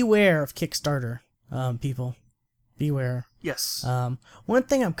 beware of Kickstarter, people. Beware. Yes. One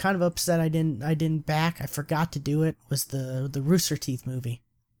thing I'm kind of upset I didn't back, I forgot to do it, was the Rooster Teeth movie.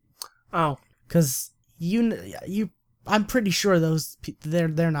 Oh. Cause I'm pretty sure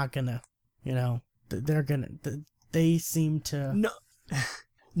they're not gonna, you know, they seem to. No.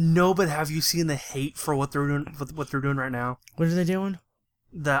 No, but have you seen the hate for what they're doing? What they're doing right now? What are they doing?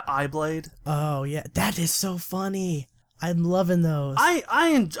 The eye blade. Oh yeah, that is so funny. I'm loving those. I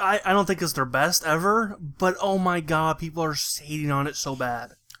don't think it's their best ever, but oh my god, people are hating on it so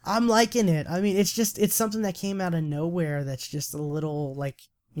bad. I'm liking it. I mean, it's something that came out of nowhere. That's just a little, like,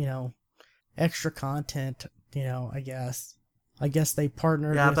 you know, extra content. You know, I guess they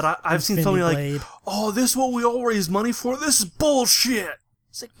partnered. Yeah, with but I've seen so many like, oh, this is what we all raise money for. This is bullshit.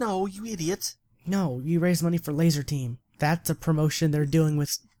 It's like, no, you idiot. No, you raise money for Laser Team. That's a promotion they're doing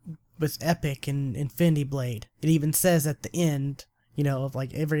with Epic and Infinity Blade. It even says at the end, you know, of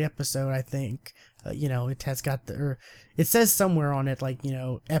like every episode, I think, you know, it has got it says somewhere on it, like, you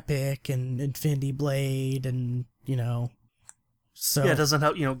know, Epic and Infinity Blade, and, you know, so. Yeah, it doesn't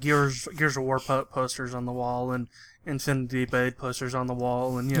help, you know, Gears of War posters on the wall, and Infinity Blade posters on the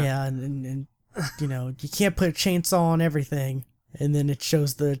wall, and yeah. Yeah, and you know, you can't put a chainsaw on everything. And then it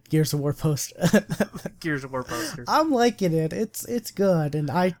shows the Gears of War poster. Gears of War poster. I'm liking it. It's good, and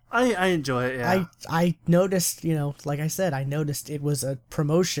I enjoy it. Yeah. I noticed, you know, like I said, I noticed it was a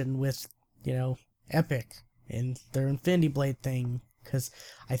promotion with, you know, Epic and their Infinity Blade thing, because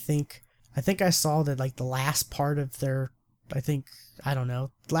I think I saw that, like, the last part of their, I don't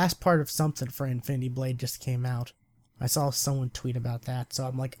know, last part of something for Infinity Blade just came out. I saw someone tweet about that, so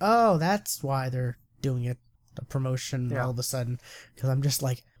I'm like, oh, that's why they're doing it. A promotion all of a sudden, because I'm just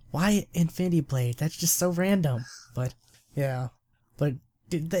like, why Infinity Blade? That's just so random. But yeah, but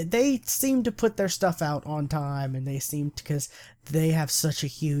they seem to put their stuff out on time, and they seem to, because they have such a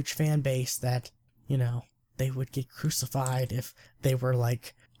huge fan base that, you know, they would get crucified if they were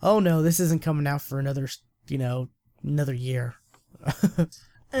like, oh no, this isn't coming out for another, you know, another year.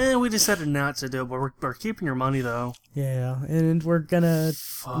 We decided not to do it, but we're keeping your money, though. Yeah, and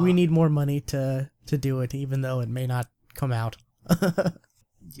we need more money to do it, even though it may not come out.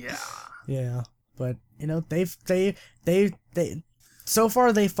 Yeah. Yeah, but, you know, they so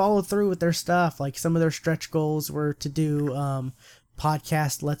far they followed through with their stuff. Like, some of their stretch goals were to do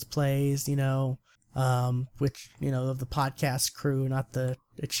podcast Let's Plays, you know, which, you know, of the podcast crew, not the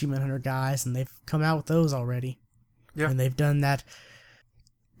Achievement Hunter guys, and they've come out with those already. Yeah. And they've done that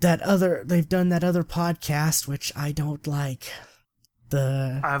other podcast, which I don't like.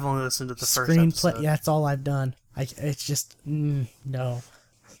 I've only listened to the first episode. Yeah, that's all I've done. It's just no.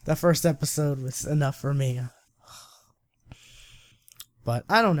 The first episode was enough for me. But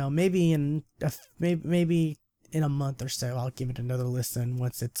I don't know. Maybe in a month or so, I'll give it another listen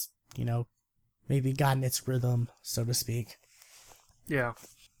once it's, you know, maybe gotten its rhythm, so to speak. Yeah.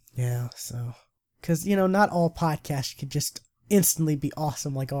 Yeah. So, because, you know, not all podcasts could just instantly be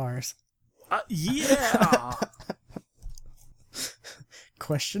awesome like ours. Yeah.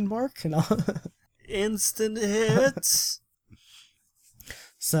 Question mark and all. Instant hits.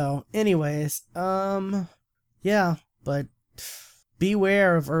 So, anyways, yeah, but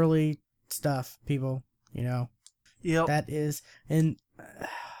beware of early stuff, people. You know. Yep. That is, and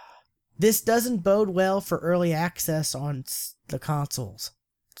this doesn't bode well for early access on the consoles.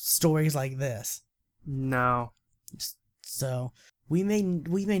 Stories like this. No. So we may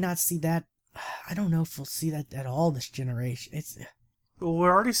not see that. I don't know if we'll see that at all this generation. Well,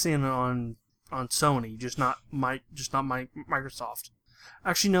 we're already seeing it on Sony, just not Microsoft.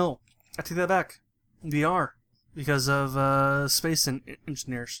 Actually, no, I take that back. VR, because of Space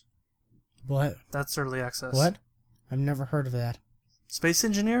Engineers. What? That's early access. What? I've never heard of that. Space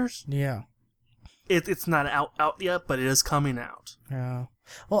Engineers? Yeah. It's not out yet, but it is coming out. Yeah.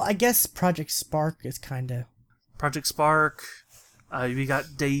 Well, I guess Project Spark is kind of. Project Spark. We got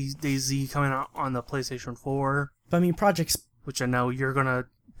DayZ coming out on the PlayStation 4. But I mean, which I know you're gonna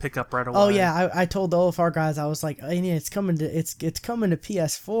pick up right away. Oh yeah, I told the OFR guys, I was like, oh, yeah, it's coming to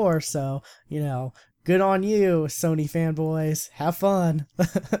PS4, so, you know, good on you, Sony fanboys. Have fun.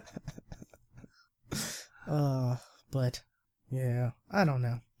 But yeah, I don't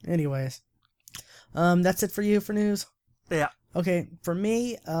know. Anyways, that's it for you for news. Yeah. Okay, for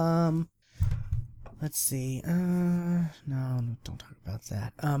me, let's see. No, don't talk about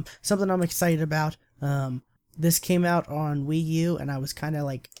that. Something I'm excited about. This came out on Wii U, and I was kind of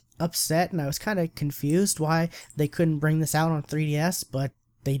like upset and I was kind of confused why they couldn't bring this out on 3DS, but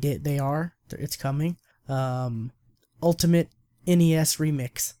they did. They are. It's coming. Ultimate NES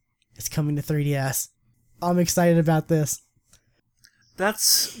Remix is coming to 3DS. I'm excited about this.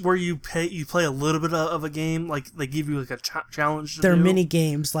 That's where you play a little bit of a game, like they give you like a challenge to They're do. mini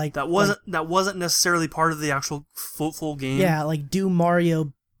games that wasn't necessarily part of the actual full game. Yeah, like do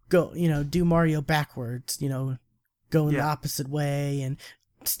Mario backwards, go in the opposite way and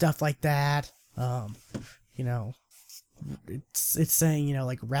stuff like that. It's saying,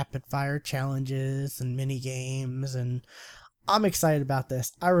 like rapid fire challenges and mini games, and I'm excited about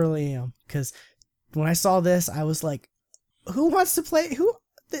this. I really am, because when I saw this, I was like, who wants to play?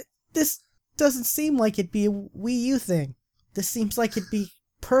 This doesn't seem like it'd be a Wii U thing. This seems like it'd be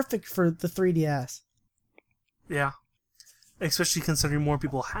perfect for the 3DS. Yeah. Especially considering more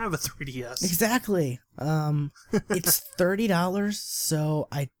people have a 3DS. Exactly. It's $30, so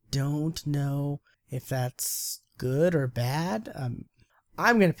I don't know if that's good or bad.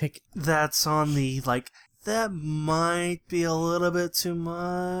 I'm gonna pick. That's on the that might be a little bit too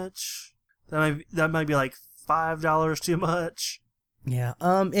much. That might be like $5 too much. Yeah.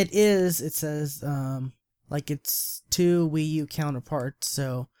 It is. It says it's two Wii U counterparts.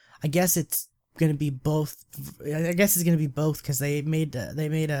 So I guess it's gonna be both. I guess it's gonna be both because they made a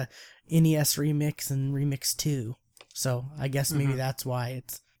NES remix and Remix 2. So I guess maybe that's why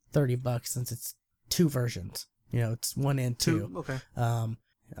it's $30 since it's two versions. It's 1 and 2. Okay.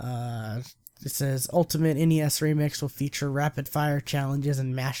 It says Ultimate NES Remix will feature rapid fire challenges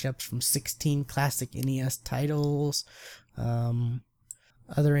and mashups from 16 classic NES titles.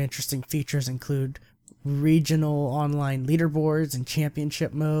 Other interesting features include regional online leaderboards and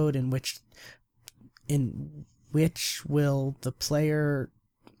championship mode, in which will the player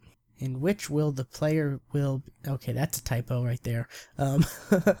okay, that's a typo right there. I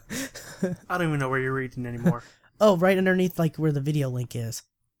don't even know where you're reading anymore. Oh, right underneath where the video link is.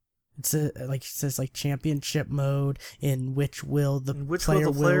 It says championship mode, in which will the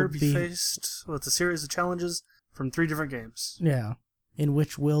player be faced with a series of challenges from 3 different games. Yeah. In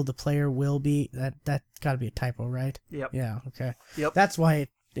which will the player will be that's got to be a typo, right? Yep. Yeah, okay. Yep. That's why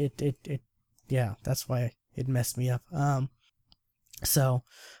that's why it messed me up. So,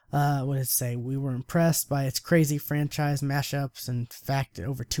 what did it say? We were impressed by its crazy franchise mashups and fact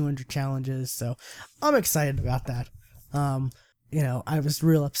over 200 challenges. So, I'm excited about that. I was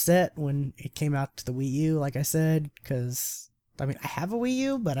real upset when it came out to the Wii U, like I said, because I have a Wii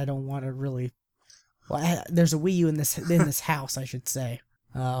U, but I don't want to really. Well, there's a Wii U in this house, I should say.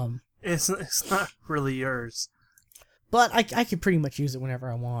 It's not really yours, but I could pretty much use it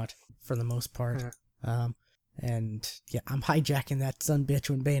whenever I want, for the most part. Yeah. And yeah, I'm hijacking that sumbitch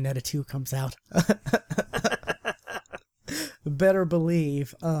when Bayonetta 2 comes out. Better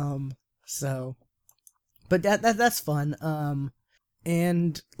believe. So, but that's fun.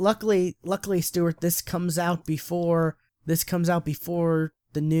 And luckily, Stuart, this comes out before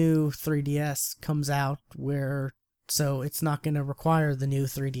the new 3DS comes out, so it's not going to require the new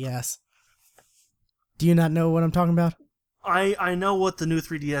 3DS. Do you not know what I'm talking about? I know what the new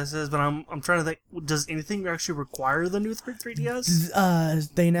 3DS is, but I'm trying to think. Does anything actually require the new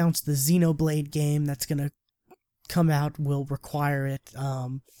 3DS? They announced the Xenoblade game that's gonna come out will require it.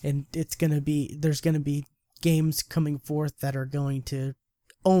 And there's gonna be games coming forth that are going to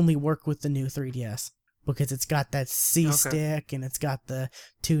only work with the new 3DS, because it's got that C stick and it's got the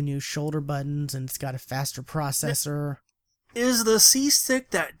 2 new shoulder buttons and it's got a faster processor. Is the C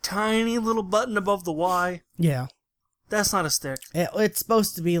stick that tiny little button above the Y? Yeah. That's not a stick. It's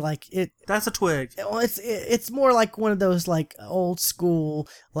supposed to be like it. That's a twig. It's more like one of those old school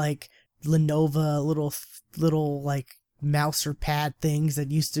Lenovo little mouse or pad things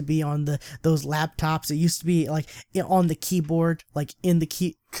that used to be on those laptops. It used to be on the keyboard, in the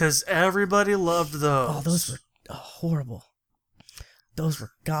key. 'Cause everybody loved those. Oh, those were horrible. Those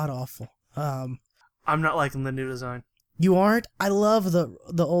were god awful. I'm not liking the new design. You aren't? I love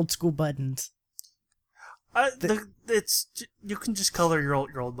the old school buttons. You can just color your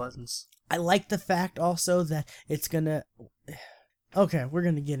old buttons. I like the fact also that it's gonna. Okay, we're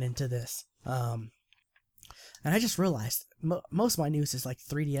gonna get into this. And I just realized most of my news is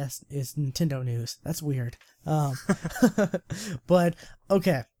 3DS is Nintendo news. That's weird. But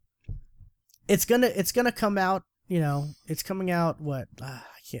okay, it's gonna come out. It's coming out. What?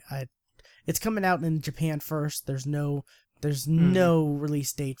 It's coming out in Japan first. There's no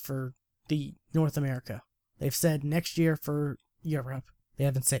release date for the North America. They've said next year for Europe. They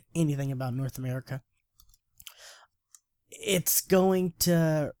haven't said anything about North America. It's going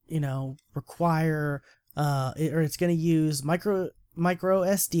to, require, or it's going to use micro micro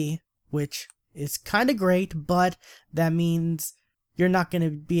SD, which is kind of great, but that means you're not going to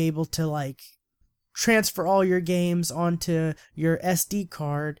be able to like transfer all your games onto your SD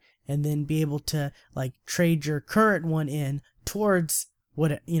card and then be able to like trade your current one in towards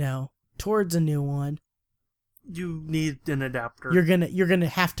towards a new one. You need an adapter. You're gonna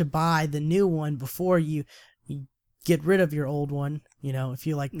have to buy the new one before you get rid of your old one. If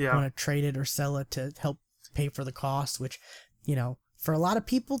you want to trade it or sell it to help pay for the cost, which for a lot of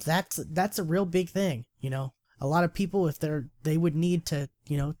people that's a real big thing. A lot of people, if they would need to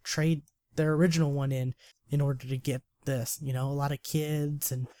trade their original one in order to get this. A lot of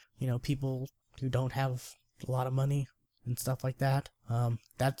kids and people who don't have a lot of money and stuff like that.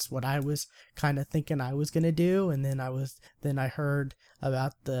 That's what I was kind of thinking I was gonna do, and then I heard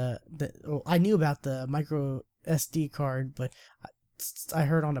about I knew about the micro SD card, but I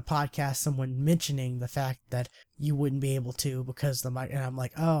heard on a podcast someone mentioning the fact that you wouldn't be able to because and I'm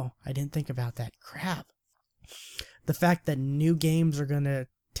like, oh, I didn't think about that. Crap. The fact that new games are gonna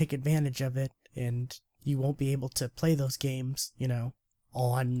take advantage of it, and you won't be able to play those games,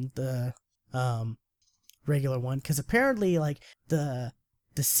 on the regular one, because apparently like the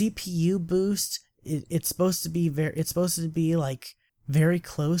CPU boost, it's supposed to be like very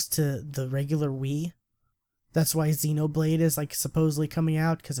close to the regular Wii. That's why Xenoblade is like supposedly coming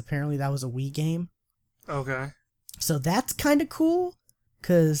out, because apparently that was a Wii game. Okay. So that's kind of cool,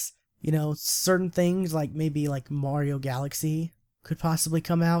 because certain things like maybe like Mario Galaxy could possibly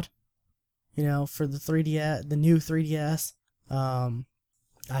come out, for the 3DS, the new 3DS. I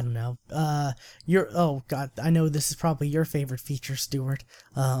don't know. Oh god, I know this is probably your favorite feature, Stuart.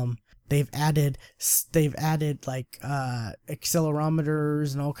 They've added like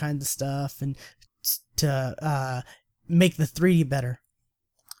accelerometers and all kinds of stuff, and to make the 3D better.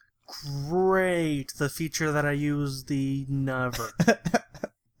 Great, the feature that I use never.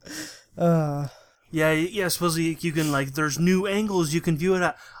 Yeah. Supposedly you can there's new angles you can view it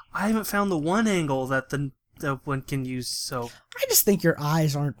at. I haven't found the one angle that the one can use. So I just think your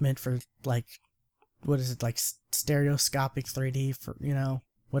eyes aren't meant for what is it, stereoscopic 3D for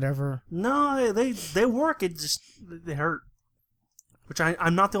whatever. No, they work. It just they hurt. Which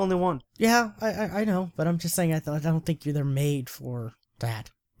I'm not the only one. Yeah, I know, but I'm just saying I don't think they're made for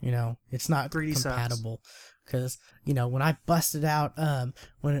that. It's not 3D compatible. Because when I busted out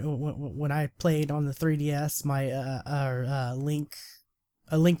when I played on the 3DS my Link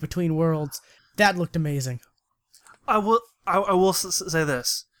Between Worlds, that looked amazing. I will say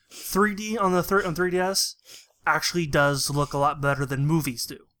this: 3D on 3DS actually does look a lot better than movies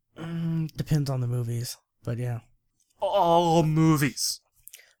do. Depends on the movies, but yeah. All movies,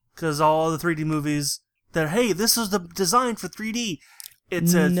 because all the 3D movies this is the design for 3D.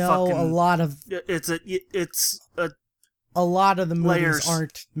 It's a lot of the movies layers.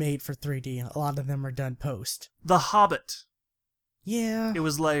 Aren't made for 3D. A lot of them are done post. The Hobbit. Yeah. It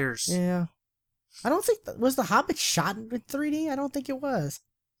was layers. Yeah. I don't think was The Hobbit shot in 3D? I don't think it was.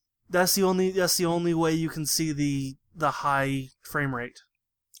 That's the only way you can see the high frame rate.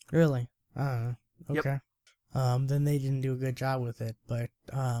 Really? Okay. Yep. Then they didn't do a good job with it, but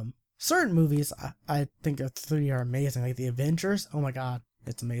certain movies I think of 3D are amazing, like The Avengers. Oh my god,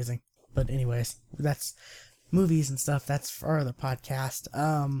 it's amazing. But anyways, that's movies and stuff. That's for our other podcast.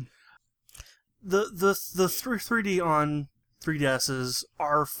 The 3D on 3DSs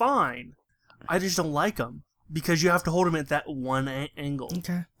are fine. I just don't like them because you have to hold them at that one angle.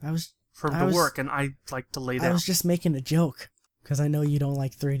 Okay, work, and I like to lay down. I was just making a joke because I know you don't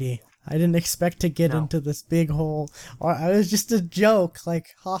like 3D. I didn't expect to get into this big hole. I was just a joke, like,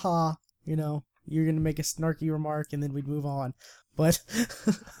 haha, you're gonna make a snarky remark and then we'd move on. But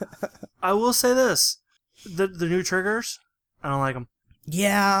I will say this: the new triggers, I don't like them.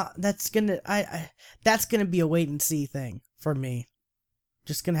 Yeah, that's gonna be a wait and see thing for me.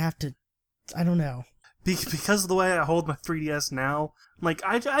 Just gonna have to, I don't know. Because of the way I hold my 3DS now,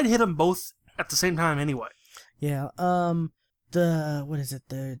 I'd hit them both at the same time anyway. Yeah.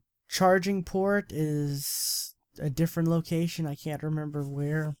 The charging port is a different location. I can't remember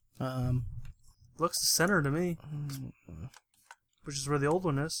where. Looks the center to me, which is where the old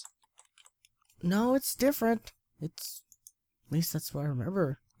one is. No, it's different. At least that's what I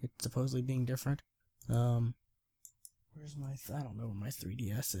remember. It's supposedly being different. Where's my? I don't know where my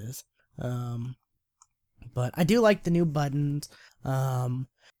 3DS is. But I do like the new buttons. I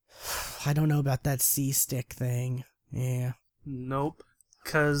don't know about that C-stick thing. Yeah. Nope.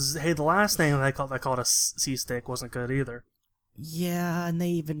 Because, hey, the last thing they called a C-stick wasn't good either. Yeah, and they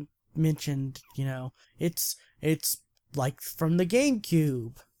even mentioned, it's like from the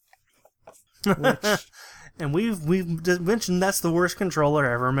GameCube. Which, And we've mentioned that's the worst controller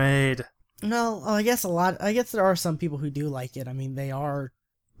ever made. No, I guess there are some people who do like it. I mean, they are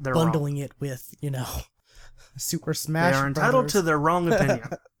They're bundling wrong. it with, Super Smash They are entitled Brothers. to their wrong opinion.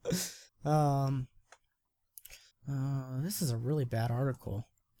 This is a really bad article.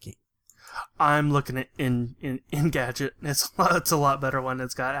 I'm looking at in Gadget. It's a lot better one.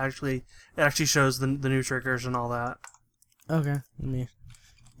 It actually shows the new triggers and all that. Okay, let me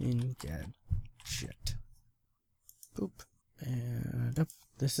Engadget. Boop. And up.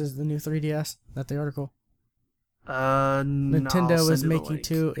 This is the new 3DS. Not the article. Nintendo is making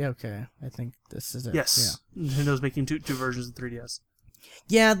two. Yeah, okay, I think this is it. Yes, yeah. Nintendo's making two versions of 3DS.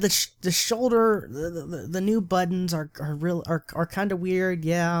 Yeah, the shoulder, the new buttons are kind of weird.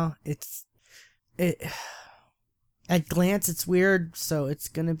 Yeah, at glance it's weird, so it's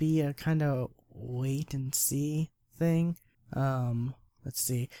gonna be a kind of wait and see thing. Let's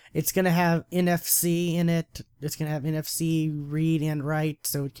see. It's gonna have NFC in it. It's gonna have NFC read and write,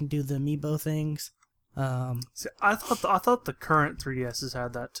 so it can do the amiibo things. See, I thought the current 3DSs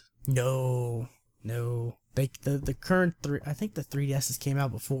had that. No. The current I think the 3DSs came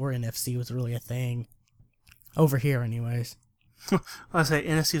out before NFC was really a thing. Over here, anyways. I say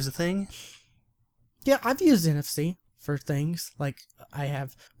NFC is a thing. Yeah, I've used NFC for things like I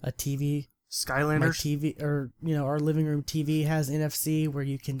have a TV. Skylanders. My TV, or our living room TV has NFC where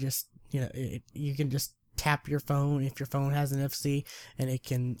you can just you can just tap your phone if your phone has NFC, and it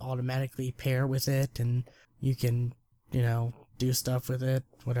can automatically pair with it, and you can do stuff with it,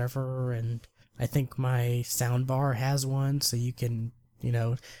 whatever. And I think my soundbar has one, so you can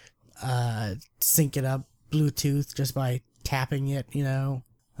sync it up Bluetooth just by tapping it.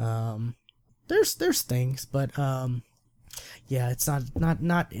 There's things, but yeah, it's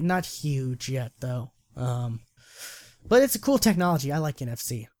not huge yet though. But it's a cool technology. I like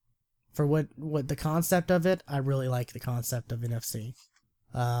NFC. For what the concept of it, I really like the concept of NFC.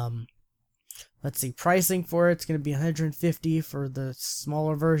 Let's see, pricing for it's going to be $150 for the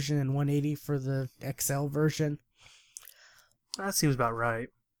smaller version and $180 for the XL version. That seems about right.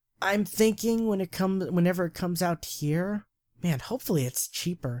 I'm thinking whenever it comes out here, man, hopefully it's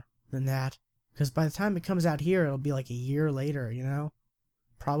cheaper than that. Because by the time it comes out here, it'll be like a year later,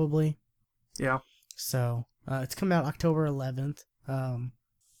 Probably. Yeah. So, it's coming out October 11th.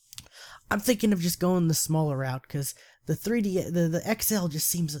 I'm thinking of just going the smaller route, because the 3D, the XL just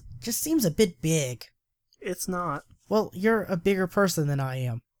seems a bit big. It's not. Well, you're a bigger person than I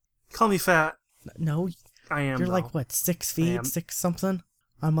am. Call me fat. No. I am, You're though. like, what, 6 feet, 6 something?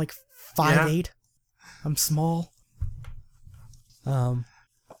 I'm like 5'8". I'm small.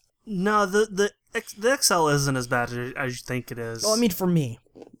 No, the XL isn't as bad as you think it is. Well, I mean, for me,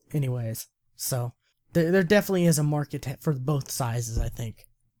 anyways. So, there definitely is a market for both sizes, I think.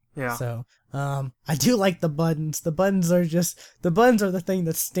 Yeah. So, I do like the buttons. The buttons are the thing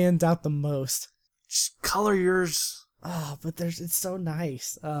that stands out the most. Just color yours. Oh, but it's so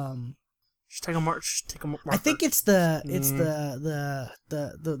nice. Just take a mark. I think it's the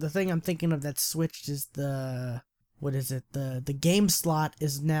thing I'm thinking of that switched is what is it? The game slot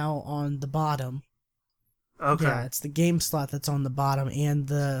is now on the bottom. Okay. Yeah, it's the game slot that's on the bottom, and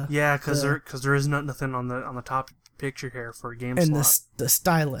because there is nothing on the top picture here for a game slot. And the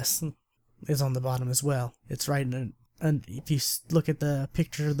stylus is on the bottom as well. It's right in, and if you look at the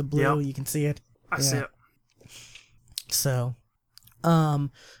picture of the blue, you can see it. I see it. So,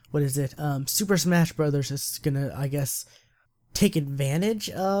 what is it? Super Smash Brothers is gonna, I guess, take advantage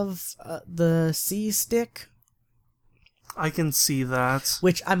of the C stick. I can see that.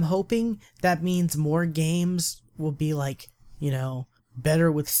 Which I'm hoping that means more games will be like,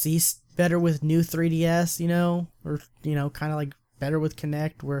 better with new 3DS, or kind of like better with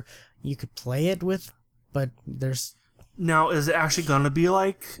Kinect, where you could play it with, but there's. Now, is it actually gonna be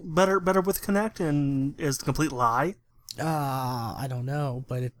like better with Kinect, and is the complete lie? I don't know,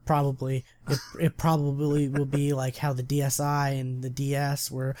 but it probably will be like how the DSi and the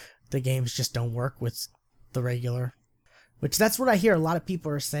DS, where the games just don't work with the regular. Which that's what I hear a lot of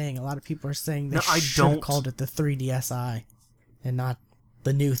people are saying. A lot of people are saying they should have called it the 3DSi and not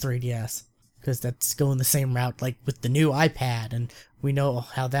the new 3DS, because that's going the same route like with the new iPad, and we know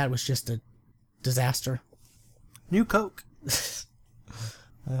how that was just a disaster. New Coke.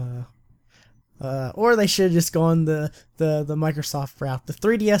 Or they should have just gone the Microsoft route, the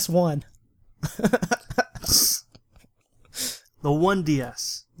 3DS One. The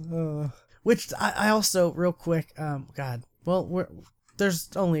 1DS. Which I also, real quick, God, well, there's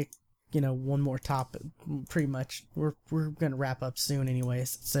only, one more topic, pretty much. We're gonna wrap up soon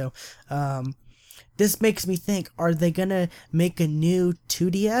anyways. So, this makes me think, are they gonna make a new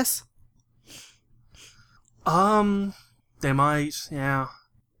 2DS? They might, yeah.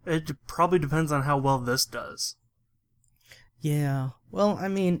 It probably depends on how well this does. Yeah. Well, I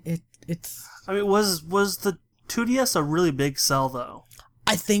mean, it's. I mean, was the 2DS a really big sell though?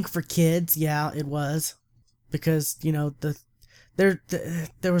 I think for kids, yeah, it was, because there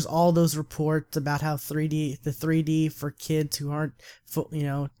was all those reports about how the 3D for kids who aren't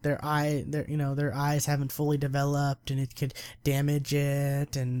their eyes haven't fully developed and it could damage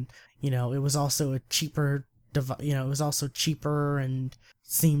it, and it was also a cheaper it was also cheaper and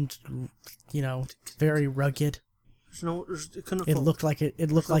seemed very rugged. It looked like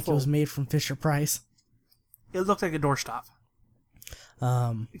it was made from Fisher Price. It looked like a doorstop.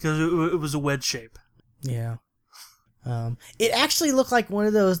 Because it was a wedge shape. Yeah. It actually looked like one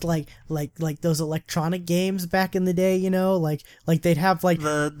of those like those electronic games back in the day, like they'd have like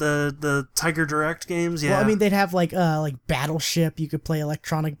the Tiger Direct games. Yeah. Well, I mean, they'd have like Battleship. You could play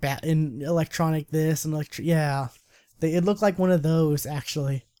electronic this and yeah. It looked like one of those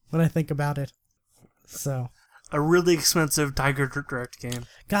actually when I think about it. So. A really expensive Tiger Direct game.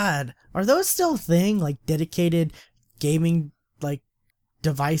 God, are those still a thing? Like dedicated gaming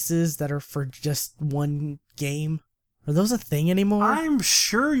devices that are for just one game? Are those a thing anymore? I'm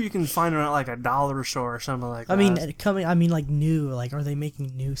sure you can find them at like a dollar store or something like that. I mean like new, like are they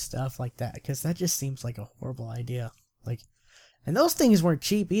making new stuff like that? Because that just seems like a horrible idea. And those things weren't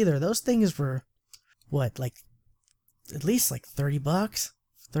cheap either. Those things were what, like at least like $30,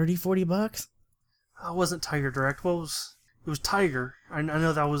 $40. It wasn't Tiger Direct. What was it? Was Tiger? I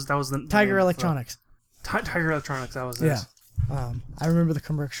know that was the Tiger Electronics. Tiger Electronics. That was it. Yeah. I remember the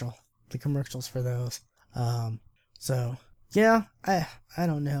commercials for those. So yeah, I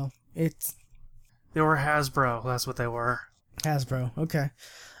don't know. They were Hasbro. That's what they were. Hasbro. Okay.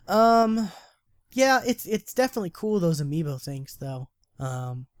 Yeah, it's definitely cool, those amiibo things though.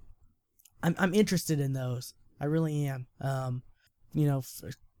 I'm interested in those. I really am.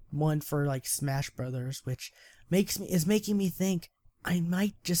 One for like Smash Brothers, which is making me think I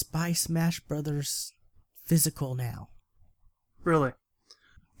might just buy Smash Brothers physical now. Really?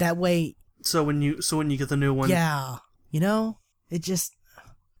 That way. So when you get the new one. Yeah. It just.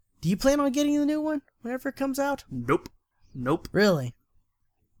 Do you plan on getting the new one whenever it comes out? Nope. Really?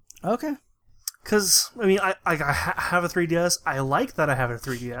 Okay. Because I mean, I have a 3DS. I like that I have a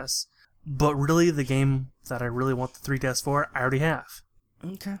 3DS, but really the game that I really want the 3DS for, I already have.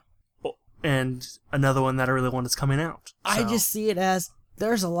 Okay. And another one that I really want is coming out. So. I just see it as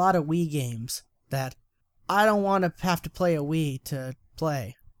there's a lot of Wii games that I don't want to have to play a Wii to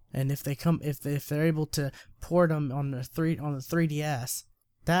play. And if they're able to port them on the 3DS,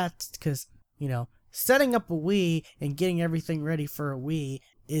 that's because, setting up a Wii and getting everything ready for a Wii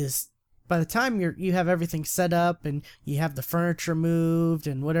is, by the time you have everything set up and you have the furniture moved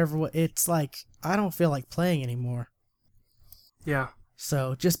and whatever, it's like I don't feel like playing anymore. Yeah.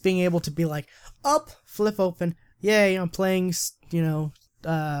 So just being able to be like, up, flip open, yay, I'm playing,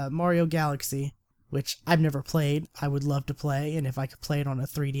 Mario Galaxy, which I've never played. I would love to play, and if I could play it on a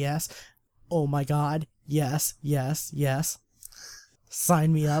 3DS, oh my god, yes.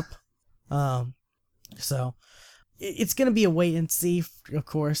 Sign me up. So it's gonna be a wait and see, of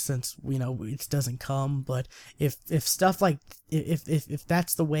course, since it doesn't come. But if stuff like if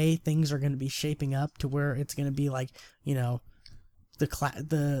that's the way things are gonna be shaping up to where it's gonna be like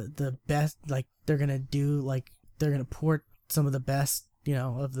the best, like they're gonna port some of the best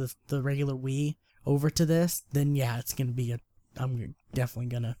of the regular Wii over to this, then yeah, it's gonna be I'm definitely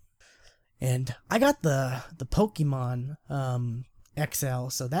gonna. And I got the Pokemon XL,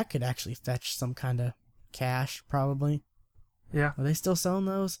 so that could actually fetch some kind of cash, probably. Yeah. Are they still selling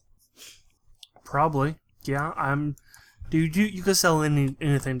those? Probably. Yeah. Dude, you could sell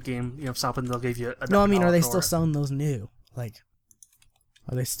anything game, something they'll give you. No, I mean, are they still selling those new? Like,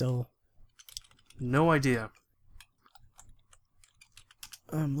 are they still? No idea.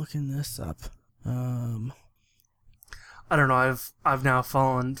 I'm looking this up. I don't know. I've now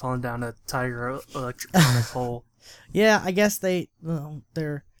fallen down a Tiger Electronic hole. Yeah, I guess they're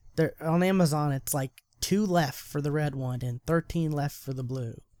on Amazon. It's like 2 left for the red one and 13 left for the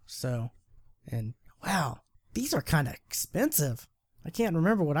blue. So, and wow, these are kind of expensive. I can't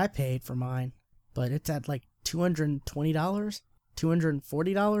remember what I paid for mine, but it's at like $220,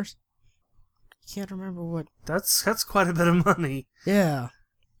 $240. Can't remember what. That's quite a bit of money. Yeah.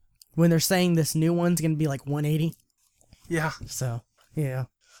 When they're saying this new one's gonna be like $180. Yeah. So, yeah.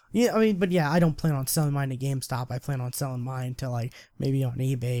 Yeah, I mean, but yeah, I don't plan on selling mine to GameStop. I plan on selling mine to like maybe on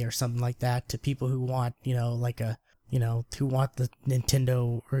eBay or something like that to people who want, who want the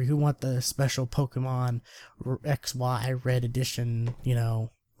Nintendo or who want the special Pokemon XY Red Edition,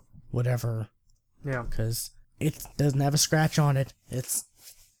 whatever Yeah. because it doesn't have a scratch on it. It's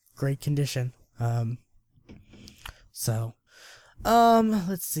great condition. So,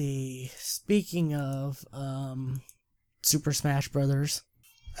 let's see. Speaking of Super Smash Brothers,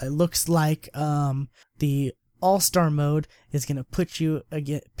 it looks like the All-Star mode is gonna pit you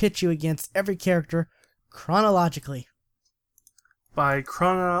against every character chronologically. By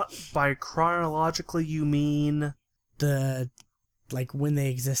chronologically, you mean Like when they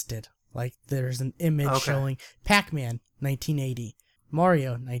existed. Like there's an image showing Pac-Man 1980,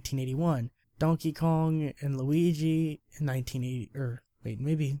 Mario 1981, Donkey Kong and Luigi in 1980, or wait,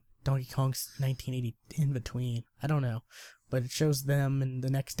 maybe Donkey Kong's 1980 in between. I don't know. But it shows them, and the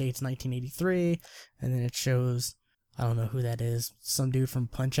next date's 1983, and then it shows, I don't know who that is, some dude from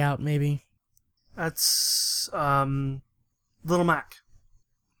Punch-Out, maybe? that's Little Mac.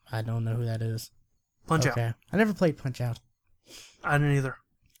 I don't know who that is. Punch-Out. Okay. I never played Punch-Out. I didn't either.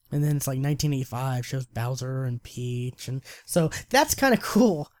 And then it's like 1985, shows Bowser and Peach, and so that's kind of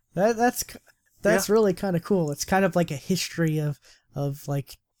cool. That's really kind of cool. It's kind of like a history of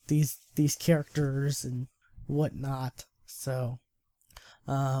like these characters and whatnot. So,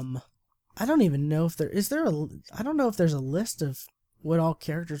 I don't even know if I don't know if there's a list of what all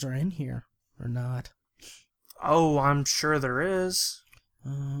characters are in here or not. Oh, I'm sure there is. I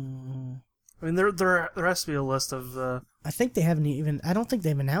mean, there has to be a list of. I think they haven't even. I don't think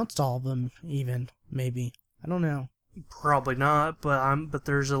they've announced all of them. Even maybe I don't know. Probably not, but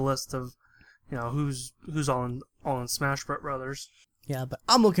there's a list of, who's all in Smash Brothers. Yeah, but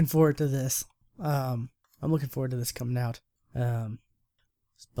I'm looking forward to this. I'm looking forward to this coming out.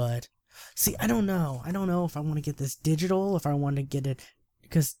 But see, I don't know. I don't know if I want to get this digital, if I want to get it,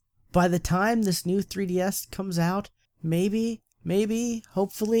 because by the time this new 3DS comes out, maybe,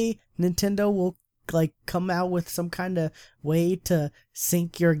 hopefully, Nintendo will like come out with some kind of way to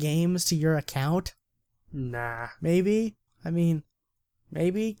sync your games to your account. Nah. Maybe. I mean,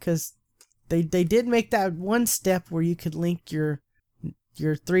 maybe, because they did make that one step where you could link your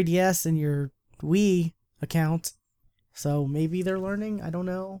 3DS and your Wii accounts. So maybe they're learning. I don't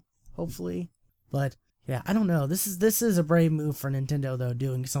know. Hopefully. But yeah, I don't know. This is a brave move for Nintendo though,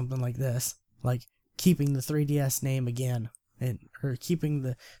 doing something like this. Like keeping the 3DS name again. Or keeping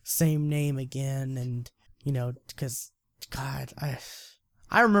the same name again, and because God,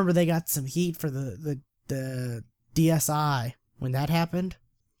 I remember they got some heat for the DSi when that happened.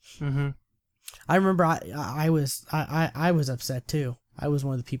 Mm-hmm. I remember I was upset too. I was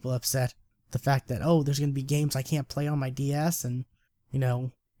one of the people upset. The fact that there's gonna be games I can't play on my DS, and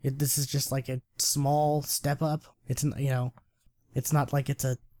this is just like a small step up. It's it's not like it's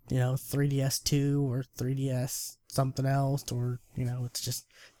a 3DS2 or 3DS something else, or it's just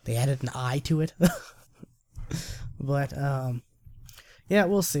they added an I to it. But yeah,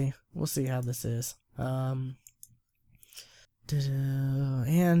 we'll see how this is. And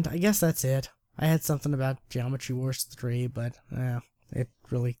I guess that's it. I had something about Geometry Wars 3, but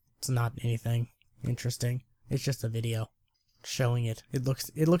it's not anything interesting. It's just a video showing it. It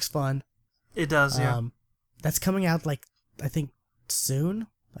looks fun. It does, yeah. That's coming out like I think soon.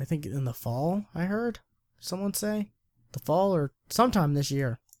 I think in the fall, I heard someone say. The fall or sometime this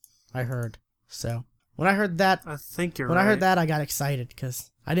year, I heard. So, when I heard that... I think you're right. When I heard that, I got excited, because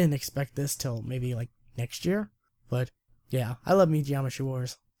I didn't expect this till maybe, like, next year. But, yeah, I love me Geometry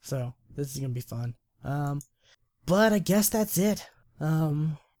Wars, so this is gonna be fun. But I guess that's it.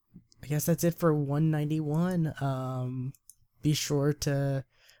 I guess that's it for 191. Be sure to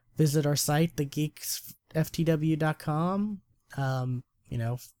visit our site, thegeeksftw.com.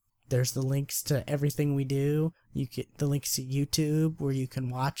 There's the links to everything we do. You get the links to YouTube where you can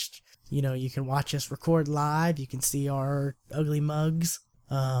watch, us record live. You can see our ugly mugs.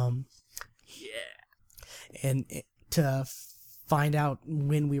 Yeah. And to find out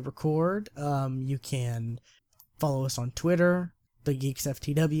when we record, you can follow us on Twitter, the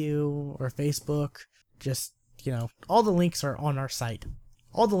GeeksFTW, or Facebook. Just, all the links are on our site.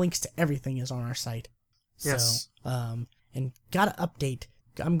 All the links to everything is on our site. Yes. So, and gotta update.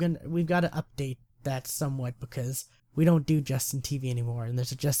 We've got to update that somewhat, because we don't do Justin TV anymore, and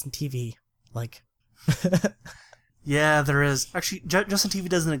there's a Justin TV, like... Yeah, there is. Actually, Justin TV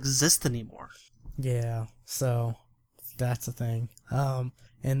doesn't exist anymore. Yeah, so that's the thing.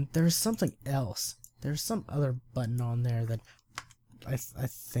 And there's something else. There's some other button on there that I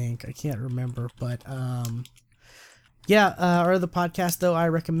think, I can't remember, but yeah, our other podcast though I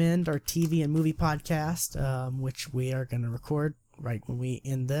recommend, our TV and movie podcast, which we are going to record right when we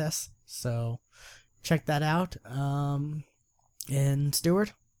end this, so check that out. And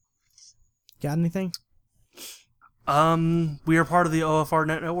Stuart, got anything? We are part of the OFR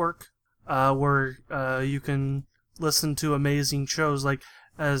network. where you can listen to amazing shows. Like,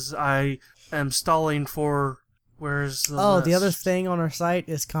 as I am stalling for, where's the list? The other thing on our site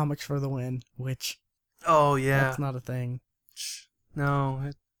is Comics for the Win, which Oh yeah, that's not a thing.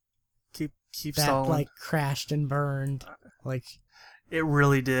 No, keep That stalling. like crashed and burned. Like it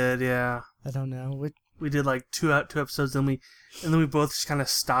really did. Yeah, I don't know. we did like two episodes, and then we both just kind of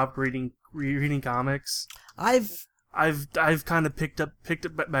stopped reading comics. I've kind of picked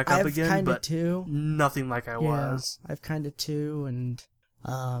it back up again, but too. Nothing like I was. I've kind of too, and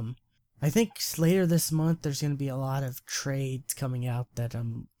I think later this month there's going to be a lot of trades coming out that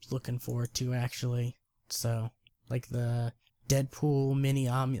I'm looking forward to actually. So like the Deadpool mini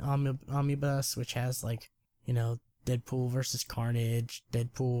omnibus, which has like, you know, Deadpool versus Carnage,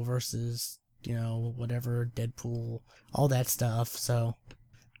 Deadpool versus, you know, whatever, Deadpool, all that stuff. So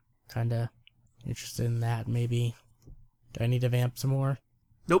kind of interested in that maybe. Do I need to vamp some more?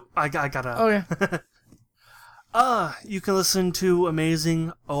 Nope, I gotta. Oh yeah. You can listen to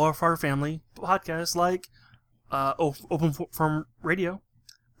amazing OFR family podcasts like Open Forum Radio,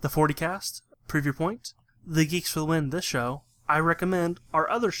 the 40 Cast, Preview Point, The Geeks for the Win, this show. I recommend our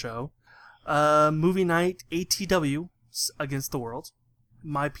other show, Movie Night ATW Against the World,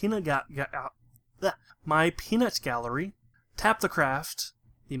 My Peanut Gallery, Tap the Craft,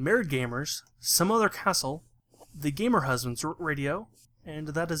 The Married Gamers, Some Other Castle, The Gamer Husbands Radio, and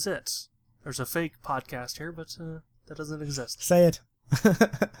that is it. There's a fake podcast here, but that doesn't exist. Say it.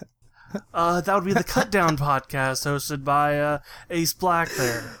 That would be the Cut Down podcast hosted by Ace Black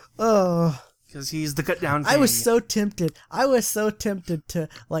there. Oh. Because he's the Cut Down king. I was so tempted to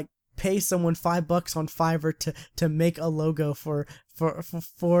like pay someone $5 on Fiverr to make a logo for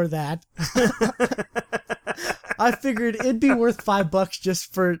that. I figured it'd be worth $5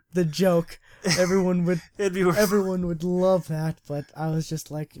 just for the joke. Everyone would love that, but I was just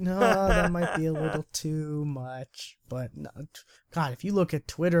like, no, that might be a little too much. But no, God, if you look at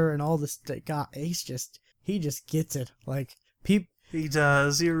Twitter and all this, God, Ace he just gets it. Like he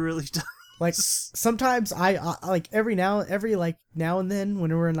does. He really does. Like sometimes I like every now and then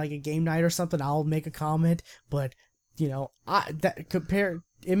when we're in like a game night or something, I'll make a comment. But you know,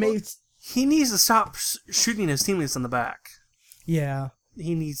 he needs to stop shooting his teammates in the back. Yeah.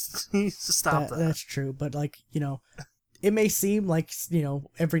 He needs to stop that. That's true, but like, you know, it may seem like, you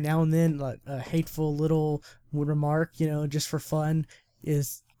know, every now and then like a hateful little remark, you know, just for fun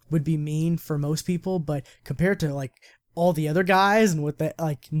would be mean for most people, but compared to like all the other guys and with that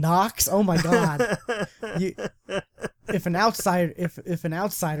like Knox, oh my God. If an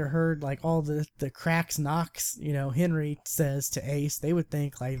outsider heard like all the cracks Knox, you know, Henry says to Ace, they would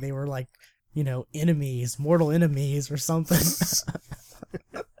think like they were like, you know, mortal enemies or something.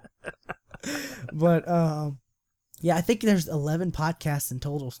 But yeah, I think there's 11 podcasts in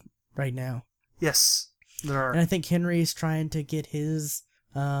total right now. Yes, there are. And I think Henry's trying to get his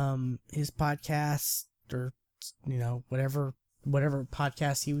podcast, or you know, whatever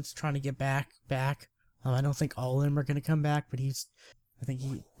podcast he was trying to get back. I don't think all of them are going to come back, but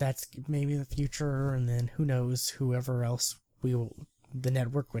that's maybe the future, and then who knows, whoever else the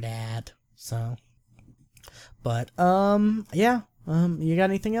network would add. So, but yeah. You got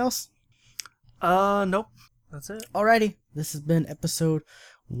anything else? Nope. That's it. Alrighty. This has been episode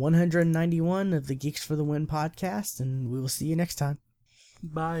 191 of the Geeks for the Win podcast, and we will see you next time.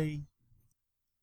 Bye.